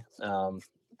early.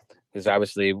 Because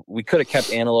obviously we could have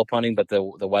kept antelope hunting, but the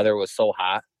weather was so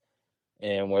hot,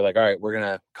 and we're like, all right, we're going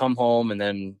to come home and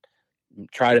then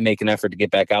try to make an effort to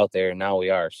get back out there. And now we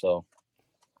are. So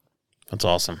that's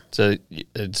awesome. So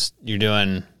you're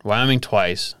doing Wyoming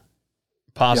twice,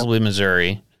 possibly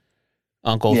Missouri.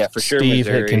 Uncle for sure, Steve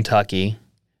Missouri. hit Kentucky.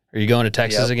 Are you going to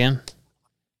Texas again?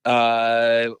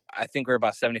 I think we're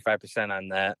about 75% on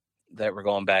that we're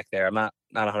going back there. I'm not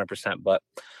 100%, but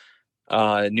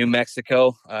New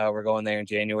Mexico, we're going there in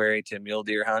January to mule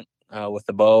deer hunt with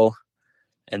the bow.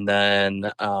 And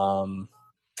then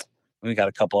we got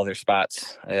a couple other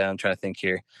spots. I'm trying to think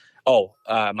here.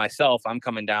 Myself, I'm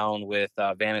coming down with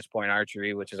Vantage Point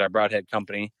Archery, which is our broadhead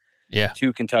company. Yeah.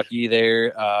 To Kentucky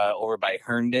there, over by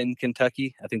Herndon,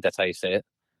 Kentucky. I think that's how you say it.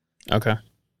 Okay.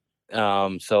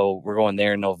 So we're going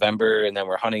there in November, and then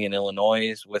we're hunting in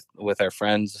Illinois with our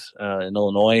friends in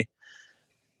Illinois.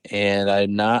 And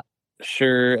I'm not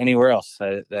sure anywhere else.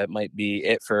 That might be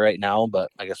it for right now, but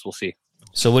I guess we'll see.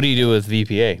 So what do you do with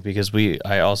VPA? Because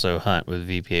I also hunt with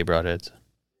VPA broadheads.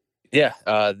 Yeah,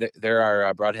 they're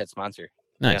our broadhead sponsor.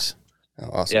 Nice. Yeah. Oh,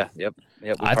 awesome. Yeah,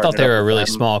 yep. I thought they were a really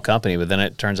small company, but then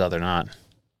it turns out they're not.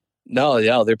 No,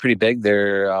 yeah, they're pretty big.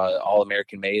 They're all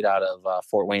American made out of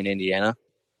Fort Wayne, Indiana.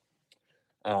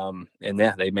 And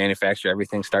they manufacture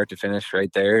everything start to finish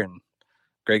right there, and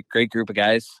great group of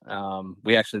guys.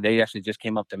 They actually just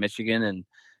came up to Michigan and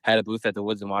had a booth at the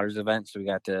Woods and Waters event, so we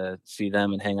got to see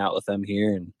them and hang out with them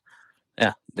here. And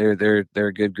yeah, they're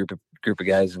a good group of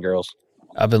guys and girls.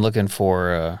 I've been looking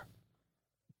for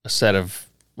a set of,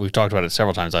 we've talked about it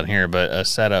several times on here, but a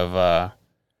set of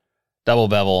double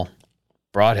bevel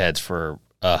broadheads for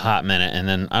a hot minute. And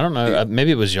then I don't know,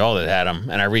 maybe it was y'all that had them,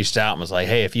 and I reached out and was like,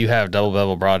 hey, if you have double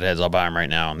bevel broadheads, I'll buy them right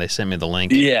now. And they sent me the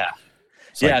link. Yeah.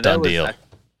 It's like done deal.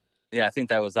 I think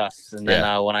that was us. And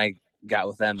then when I got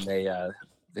with them,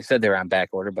 they said they were on back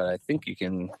order, but I think you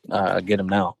can get them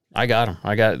now. I got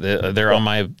them. They're on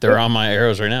my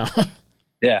arrows right now.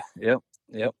 Yeah.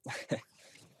 Yep.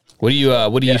 What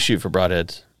do you shoot for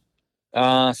broadheads?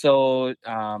 So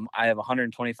I have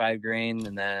 125 grain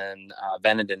and then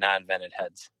vented and non-vented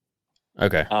heads.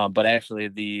 Okay. But actually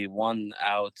the one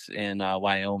out in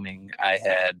Wyoming, I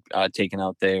had taken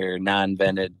out their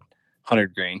non-vented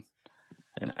 100 grain,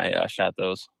 and I shot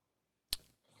those.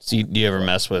 So do you ever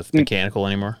mess with mechanical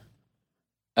anymore?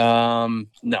 No.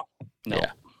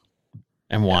 Yeah.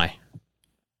 And why?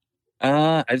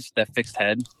 I just, that fixed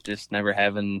head, just never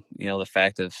having, the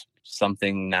fact of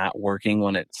something not working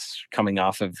when it's coming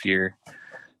off of your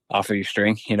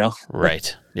string,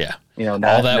 Right. Yeah. Not,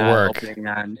 all that not work opening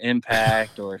on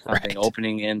impact or something, Right.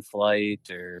 opening in flight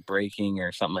or breaking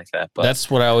or something like that. But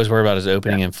that's what I always worry about, is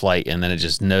opening in flight, and then it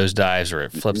just nosedives or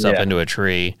it flips up into a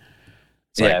tree.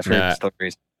 It's I've heard nah,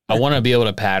 stories. I want to be able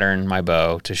to pattern my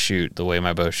bow to shoot the way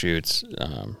my bow shoots.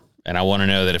 And I want to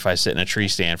know that if I sit in a tree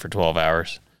stand for 12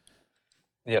 hours,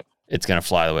 Yep. it's going to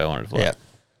fly the way I want it to fly. Yeah,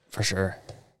 for sure.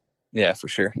 Yeah, for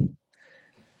sure.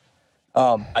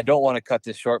 I don't want to cut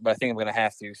this short, but I think I'm going to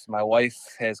have to. So my wife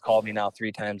has called me now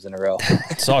 3 times in a row.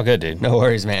 It's all good, dude. No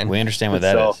worries, man. We understand what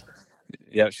that is.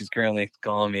 Yeah, she's currently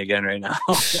calling me again right now.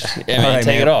 Yeah, man, All right, take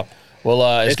man. it off.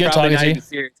 Well, it's good probably talking to not you. even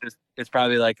serious. It's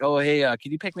probably like, oh, hey,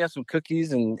 can you pick me up some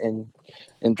cookies and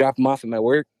drop them off at my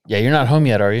work? Yeah, you're not home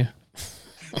yet, are you?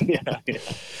 Yeah.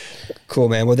 Cool,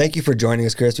 man. Well, thank you for joining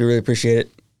us, Chris. We really appreciate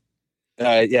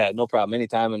it. Yeah, no problem.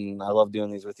 Anytime, and I love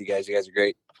doing these with you guys. You guys are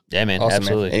great. Yeah, man. Awesome,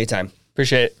 Absolutely. man. Anytime.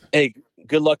 Appreciate it. Hey,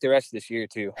 good luck the rest of this year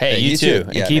too. Hey, Hey, you you too. too.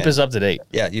 And Yeah, keep man. us up to date.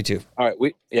 Yeah, you too. All right,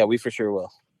 we for sure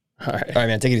will. All right. All right,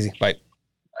 man. Take it easy. Bye.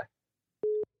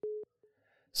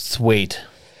 Sweet.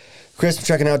 Chris from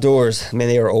Trekking Outdoors, man,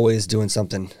 they are always doing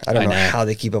something. I don't I know know. how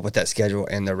they keep up with that schedule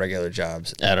and their regular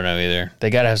jobs. I don't know either.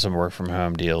 They got to have some work from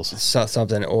home deals.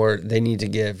 Something, or they need to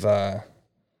give I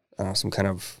don't know, some kind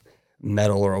of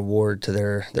medal or award to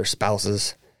their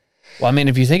spouses. Well, I mean,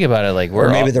 if you think about it, like Or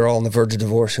maybe all, they're all on the verge of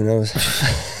divorce. Who knows?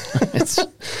 it's.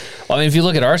 Well, I mean, if you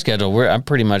look at our schedule,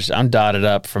 I'm dotted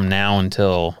up from now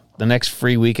until the next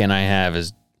free weekend I have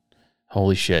is,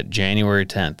 holy shit, December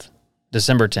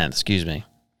 10th, excuse me.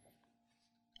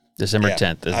 December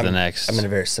 10th is the next. I'm in a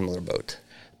very similar boat.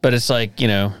 But it's like, you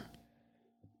know,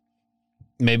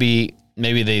 maybe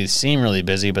they seem really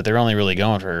busy, but they're only really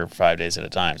going for 5 days at a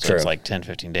time. So it's like 10,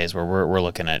 15 days where we're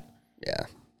looking at,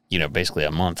 you know, basically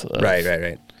a month.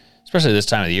 Right. Especially this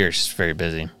time of the year, it's just very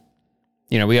busy.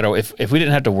 You know, we got to, if we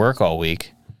didn't have to work all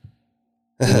week,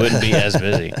 we wouldn't be as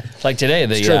busy. Like today,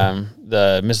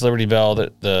 the Miss Liberty Bell,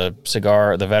 the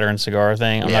cigar, the veteran cigar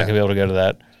thing, I'm not going to be able to go to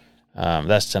that.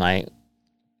 That's tonight.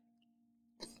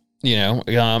 You know,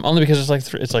 only because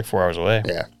it's like 4 hours away.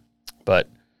 Yeah. But,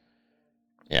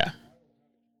 yeah.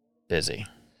 Busy.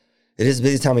 It is a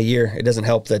busy time of year. It doesn't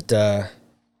help that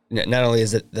not only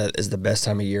is it that is the best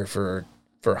time of year for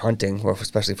hunting, or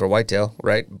especially for whitetail,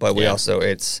 right? But we also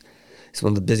it's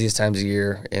one of the busiest times of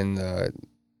year in the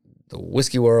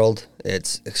whiskey world.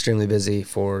 It's extremely busy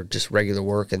for just regular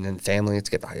work and then family. I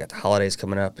got the holidays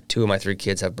coming up. 2 of my 3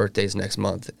 kids have birthdays next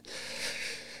month.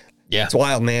 Yeah. It's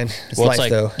wild, man. It's well, life, it's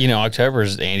like, though. you know, October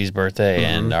is Andy's birthday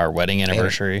and our wedding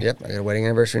anniversary. I got a wedding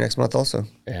anniversary next month also.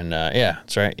 And,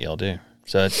 that's right. Y'all do.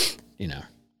 So it's, you know,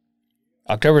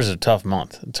 October is a tough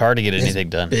month. It's hard to get anything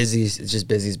done. Busy. It's just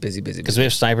busy. Because we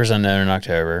have Snipers Unknown in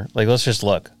October. Like, let's just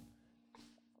look.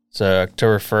 So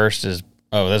October 1st is,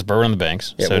 that's Bourbon on the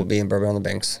Banks. Yeah, so we'll be in Bourbon on the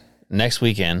Banks. Next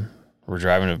weekend, we're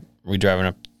driving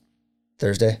up.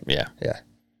 Thursday? Yeah.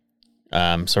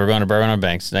 Yeah. So we're going to Bourbon on the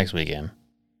Banks next weekend.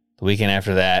 The weekend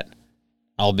after that,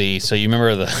 I'll be, so you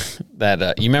remember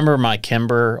you remember my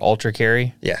Kimber Ultra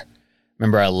Carry? Yeah.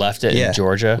 Remember I left it in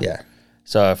Georgia? Yeah.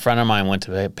 So a friend of mine went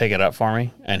to pick it up for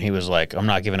me, and he was like, I'm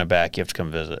not giving it back. You have to come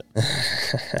visit.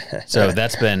 So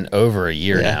that's been over a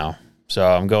year now. So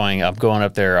I'm going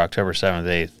up there October 7th,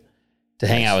 8th to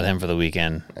hang out with him for the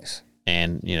weekend. Nice.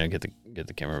 And, you know, get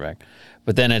the camera back.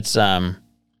 But then it's,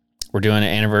 we're doing an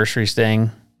anniversary thing.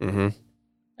 Mm-hmm.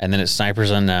 And then it's Snipers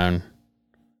Unknown.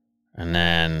 And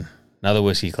then another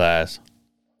whiskey class.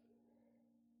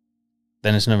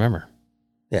 Then it's November.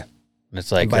 Yeah. And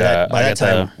it's like, by that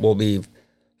time, we'll be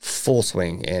full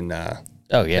swing in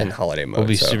in holiday mode. We'll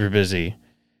be super busy.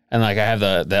 And like I have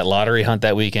that lottery hunt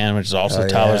that weekend, which is also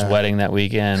Tyler's wedding that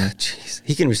weekend. Jeez.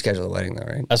 He can reschedule the wedding though,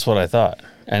 right? That's what I thought.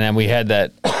 And then we had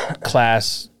that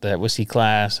class, that whiskey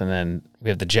class, and then we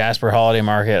have the Jasper holiday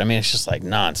market. I mean, it's just like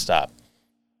nonstop.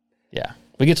 Yeah.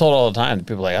 We get told all the time,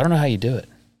 people are like, I don't know how you do it.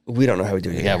 We don't know how we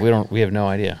do it. Yeah, we have no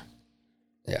idea.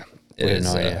 Yeah. We have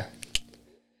no idea.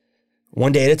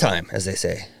 One day at a time, as they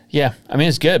say. Yeah, I mean,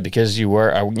 it's good because I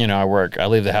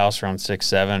leave the house around 6,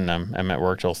 7, and I'm at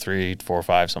work till 3, 4,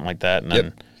 5, something like that. And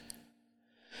then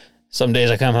some days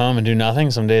I come home and do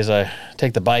nothing. Some days I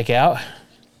take the bike out.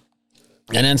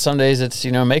 And then some days it's,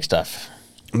 make stuff.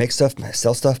 Make stuff,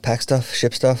 sell stuff, pack stuff,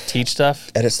 ship stuff. Teach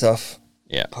stuff. Edit stuff.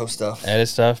 Yeah. Post stuff. Edit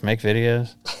stuff, make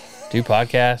videos, do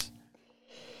podcasts.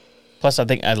 Plus, I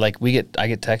think I get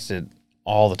texted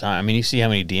all the time. I mean, you see how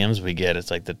many DMs we get.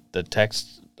 It's like the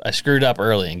text. I screwed up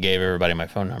early and gave everybody my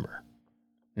phone number.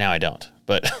 Now I don't.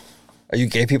 But oh, you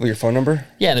gave people your phone number?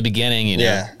 Yeah, in the beginning,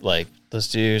 like let's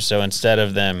do so instead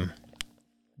of them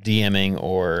DMing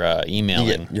or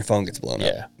emailing, your phone gets blown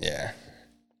up. Yeah.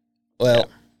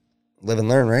 Well, live and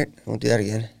learn, right? I won't do that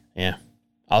again. Yeah.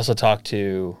 I also talked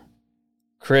to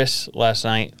Chris last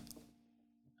night.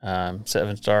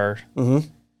 7 Star. Mm-hmm.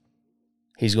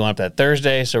 He's going up that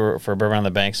Thursday, so for Bourbon on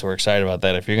the Banks, so we're excited about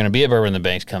that. If you're going to be at Bourbon on the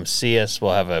Banks, come see us.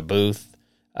 We'll have a booth.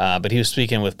 But he was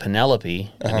speaking with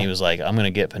Penelope, and he was like, I'm going to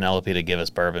get Penelope to give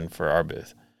us bourbon for our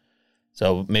booth.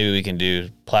 So maybe we can do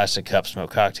plastic cup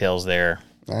smoke cocktails there.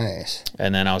 Nice.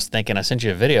 And then I was thinking, I sent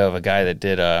you a video of a guy that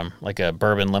did like a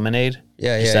bourbon lemonade.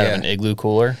 Just out of an igloo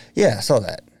cooler. Yeah, I saw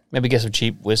that. Maybe get some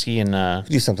cheap whiskey and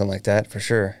do something like that for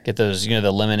sure. Get those,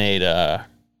 the lemonade,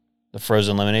 the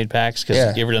frozen lemonade packs.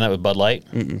 Because you ever done that with Bud Light?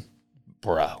 Mm-mm.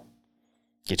 Bro,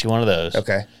 get you one of those.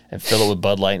 Okay. And fill it with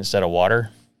Bud Light instead of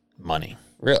water. Money.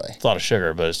 Really? It's a lot of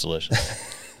sugar, but it's delicious.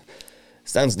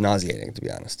 Sounds nauseating, to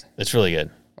be honest. It's really good.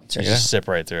 Check you just sip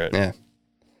right through it. Yeah.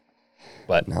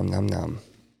 But nom nom nom.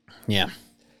 Yeah.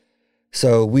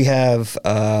 So we have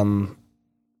a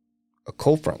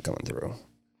cold front coming through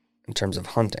in terms of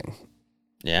hunting.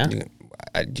 Yeah. We're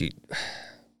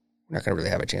not going to really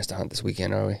have a chance to hunt this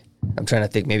weekend, are we? I'm trying to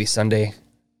think maybe Sunday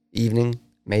evening,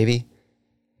 maybe.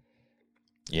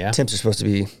 Yeah. Temps are supposed to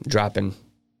be dropping,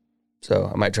 so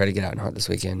I might try to get out and hunt this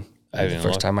weekend. The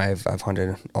first time I've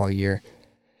hunted all year.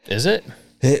 Is it?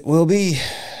 It will be.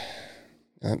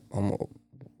 I'm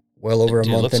well over a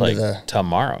month into the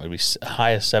tomorrow. It'll be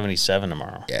high of 77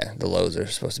 tomorrow. Yeah, the lows are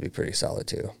supposed to be pretty solid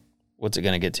too. What's it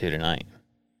going to get to tonight?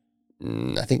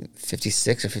 I think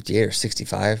 56 or 58 or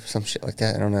 65, some shit like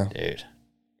that. I don't know.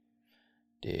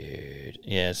 Dude.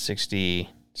 Yeah, 60,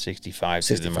 65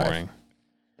 through the 65. morning.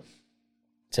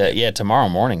 Tomorrow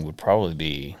morning would probably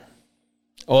be.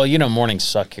 Well, mornings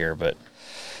suck here, but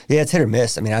Yeah, it's hit or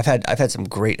miss. I mean, I've had some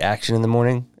great action in the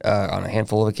morning on a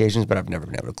handful of occasions, but I've never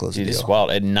been able to close dude, a it's deal.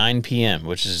 wild. At 9 p.m.,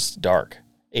 which is dark,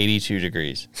 82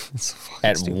 degrees. It's fucking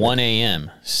At stupid. 1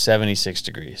 a.m., 76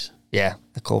 degrees. Yeah,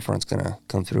 the cold front's gonna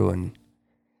come through and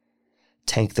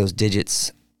tank those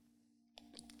digits.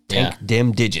 Tank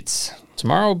dim digits.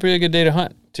 Tomorrow will be a good day to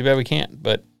hunt. Too bad we can't,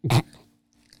 but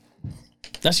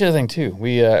that's the other thing too.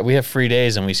 We have free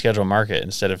days and we schedule a market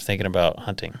instead of thinking about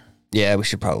hunting. Yeah, we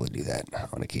should probably do that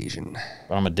on occasion.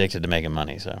 But I'm addicted to making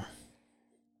money, so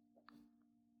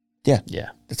Yeah, yeah,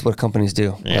 that's what companies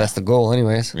do. Yeah. Well, that's the goal,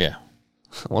 anyways. yeah,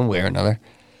 One way or another.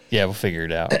 yeah. We'll figure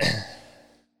it out.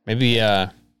 Maybe.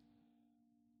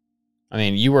 I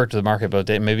mean, you work the market both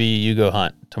days. Maybe you go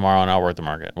hunt tomorrow and I'll work the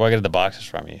market. Well, I get the boxes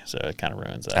from you, so it kind of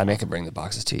ruins that. I mean, I can bring the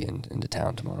boxes to you into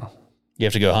town tomorrow. You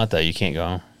have to go hunt though. You can't go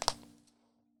home.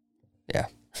 Yeah.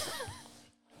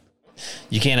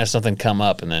 You can't have something come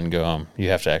up and then go home. You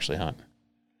have to actually hunt.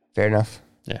 Fair enough.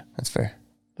 Yeah. That's fair.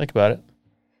 Think about it.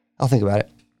 I'll think about it.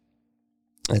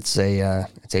 It's a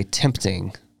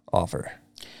tempting offer.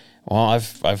 Well,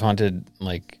 I've hunted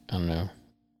like, I don't know,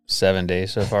 7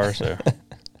 days so far, so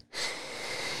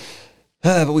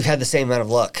But we've had the same amount of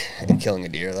luck in killing a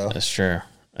deer, though. that's true.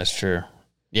 That's true.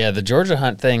 Yeah, the Georgia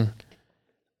hunt thing.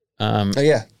 Oh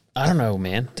yeah, I don't know,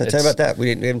 man. tell me about that. We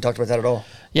haven't talked about that at all.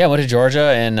 Yeah, I went to Georgia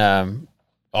and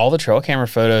all the trail camera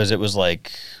photos, it was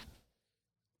like,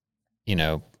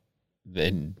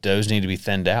 those need to be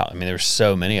thinned out. I mean, there were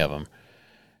so many of them.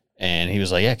 And he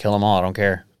was like, yeah, kill them all. I don't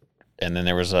care. And then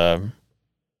there was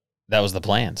that was the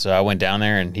plan. So I went down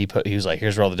there and he was like,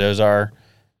 here's where all the does are.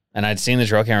 And I'd seen the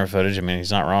trail camera footage. I mean,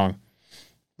 he's not wrong.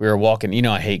 We were walking.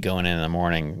 I hate going in the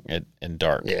morning in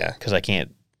dark. Yeah. Because I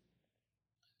can't.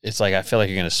 It's like I feel like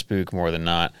you're going to spook more than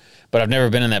not. But I've never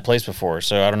been in that place before,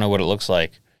 so I don't know what it looks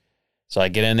like. So I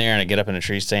get in there and I get up in a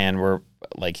tree stand where,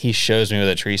 like, he shows me where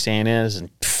the tree stand is, and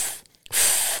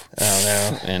oh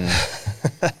no, and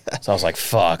so I was like,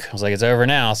 "Fuck!" I was like, "It's over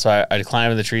now." So I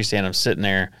climbed in the tree stand. I'm sitting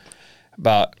there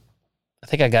I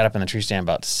think I got up in the tree stand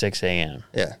about 6 a.m.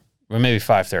 Yeah. Or maybe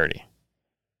 5:30,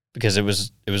 because I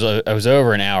was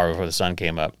over an hour before the sun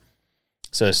came up.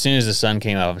 So as soon as the sun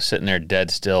came up, I was sitting there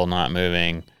dead still, not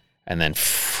moving, and then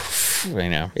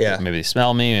Yeah. maybe they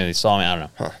smelled me, maybe they saw me, I don't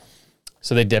know. Huh.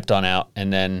 So they dipped on out,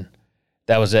 and then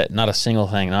that was it. Not a single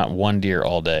thing, not one deer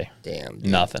all day, Damn. Dude.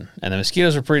 nothing. And the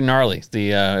mosquitoes were pretty gnarly.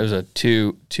 It was a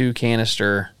two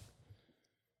canister.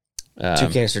 2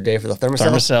 canister day for the thermocell.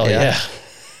 Thermocell,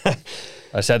 yeah.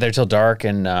 I sat there till dark,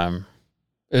 and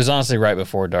it was honestly right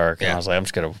before dark, and Yeah. I was like, I'm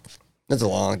just gonna, That's a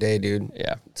long day, dude.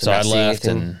 yeah. To So I not see left,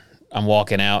 anything. and I'm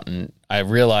walking out, and I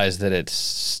realized that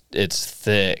it's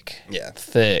thick, Yeah.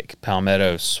 thick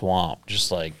palmetto swamp,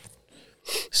 just like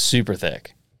super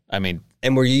thick. I mean,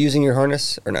 And were you using your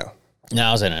harness or no? no,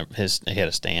 I was in he had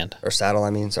a stand. Or saddle, I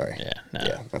mean, sorry. Yeah, no.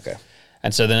 Yeah, okay.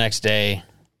 And so the next day,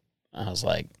 I was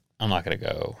like, I'm not gonna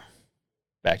go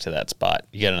back to that spot.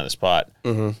 You got another spot.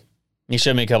 Mm-hmm. He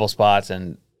showed me a couple spots,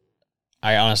 and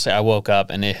I woke up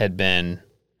and I haven't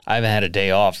had a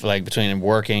day off, like between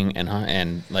working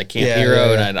and like Camp Yeah,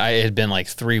 Hero, yeah, and it had been like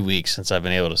 3 weeks since I've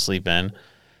been able to sleep in.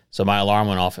 So my alarm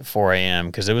went off at 4 a.m.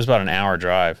 because it was about an hour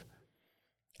drive,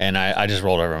 and I just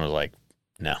rolled over and was like,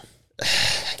 no.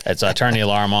 And so I turned the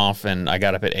alarm off, and I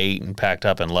got up at 8 and packed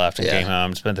up and left and Yeah. came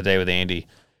home, spent the day with Andy,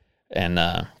 and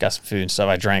got some food and stuff.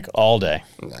 I drank all day,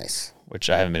 Nice. which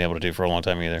I haven't been able to do for a long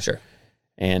time either. Sure.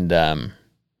 And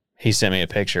he sent me a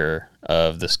picture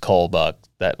of this coal buck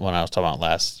that when I was talking about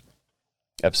last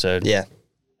episode. Yeah.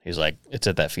 He's like, it's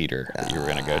at that feeder that you were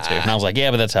going to go to. And I was like,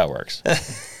 yeah, but that's how it works.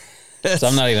 So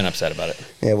I'm not even upset about it.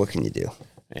 Yeah, what can you do?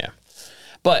 Yeah.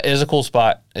 But it is a cool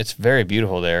spot. It's very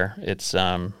beautiful there. It's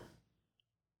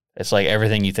like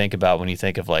everything you think about when you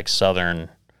think of like southern,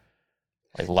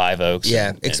 like live oaks. Yeah.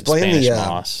 and Explain Spanish the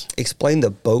moss. explain the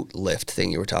boat lift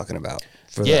thing you were talking about.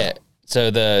 For Yeah. So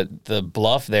the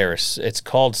bluff there is, it's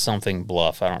called something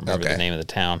Bluff. I don't remember Okay. the name of the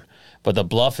town, but the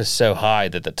bluff is so high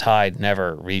that the tide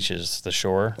never reaches the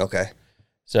shore. Okay.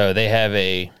 So they have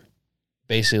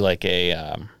basically like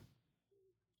a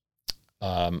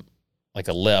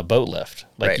boat lift,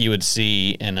 like Right. you would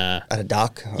see in a At a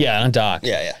dock? on a dock.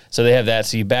 Yeah, yeah. So they have that.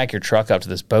 So you back your truck up to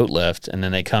this boat lift, and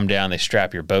then they come down, they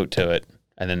strap your boat to it,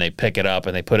 and then they pick it up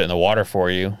and they put it in the water for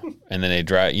you, and then they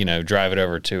drive it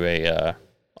over to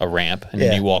a ramp, and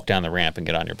then Yeah. you walk down the ramp and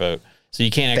get on your boat. So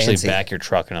you can't actually Fancy. back your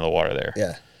truck into the water there.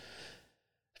 Yeah.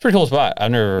 pretty cool spot.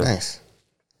 I've never. Nice.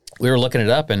 We were looking it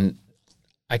up, and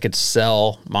I could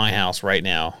sell my house right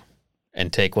now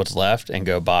and take what's left and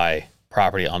go buy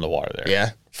property on the water there. Yeah.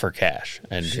 For cash.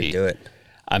 And Should do it.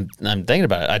 I'm thinking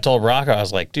about it. I told Rocco, I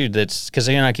was like, dude, that's because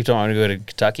I keep talking, I want to go to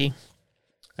Kentucky.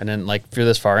 And then, like, if you're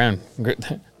this far in,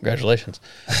 congratulations.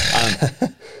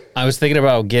 I was thinking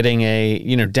about getting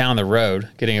down the road,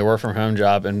 getting a work from home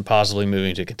job and possibly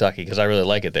moving to Kentucky because I really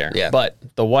like it there. Yeah. But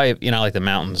the wife, I like the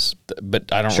mountains,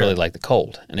 but I don't really like the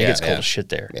cold. And it gets cold as shit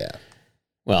there. Yeah.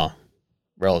 Well,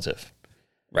 relative.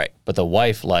 Right. But the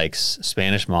wife likes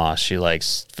Spanish moss. She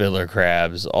likes fiddler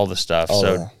crabs, all the stuff.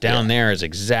 So down there is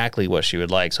exactly what she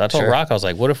would like. So I told Rock, I was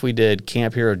like, what if we did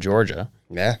Camp Hero, Georgia?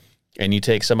 Yeah. And you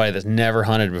take somebody that's never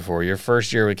hunted before, your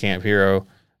first year with Camp Hero,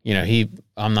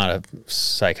 I'm not a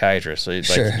psychiatrist. So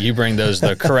you bring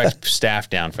the correct staff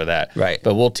down for that. Right.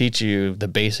 But we'll teach you the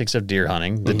basics of deer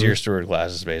hunting, the deer steward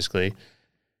classes, basically.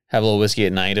 Have a little whiskey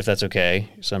at night if that's okay.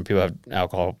 Some people have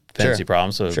alcohol dependency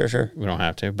problems, so we don't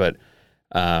have to. But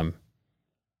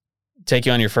take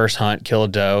you on your first hunt, kill a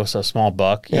doe, so a small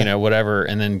buck, whatever,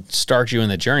 and then start you in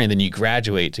the journey. Then you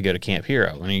graduate to go to Camp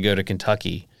Hero. When you go to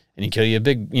Kentucky and you kill you a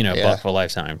big, buck for a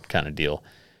lifetime kind of deal.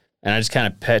 And I just kind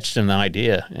of pitched him the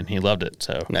idea, and he loved it.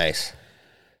 So nice.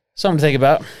 Something to think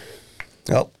about.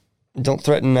 Well, don't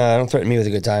threaten me with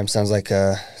a good time. Sounds like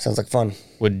fun.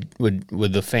 Would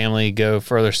the family go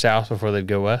further south before they'd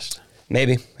go west?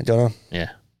 Maybe. I don't know. Yeah.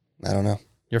 I don't know.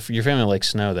 Your family likes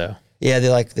snow though. Yeah, they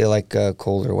like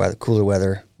cooler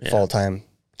weather, fall time,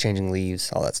 changing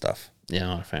leaves, all that stuff. Yeah, I'm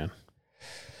not a fan.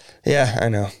 Yeah, I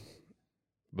know.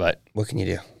 But what can you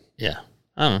do? Yeah,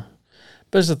 I don't know.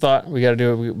 But it's a thought. We got to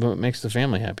do what makes the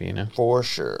family happy, For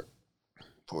sure.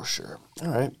 All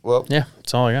right. Well, yeah,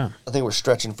 that's all I got. I think we're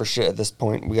stretching for shit at this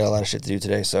point. We got a lot of shit to do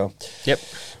today, so. Yep.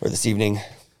 Or this evening.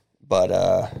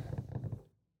 But,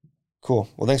 cool.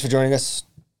 Well, thanks for joining us.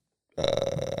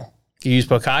 You use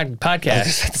podcast.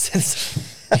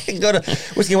 Go to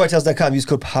whiskeyandwhitetails.com. Use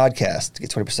code podcast to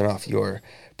get 20% off your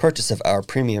purchase of our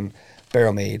premium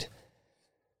barrel-made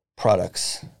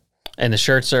products. And the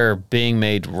shirts are being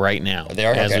made right now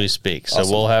as we speak. So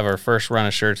we'll have our first run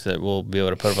of shirts that we'll be able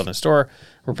to put up on the store.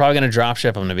 We're probably going to drop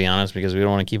ship them, to be honest, because we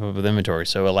don't want to keep up with inventory.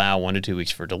 So allow 1 to 2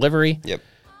 weeks for delivery. Yep.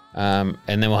 And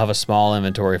then we'll have a small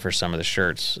inventory for some of the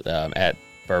shirts at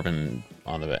Bourbon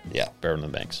on the Bourbon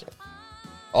on the Banks.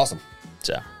 Awesome.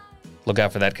 So look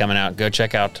out for that coming out. Go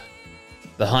check out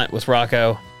The Hunt with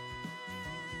Rocco.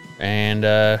 And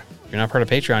if you're not part of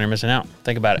Patreon, you're missing out.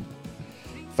 Think about it.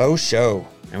 Faux show.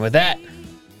 And with that,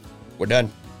 we're done.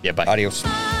 Yeah, bye. Adios.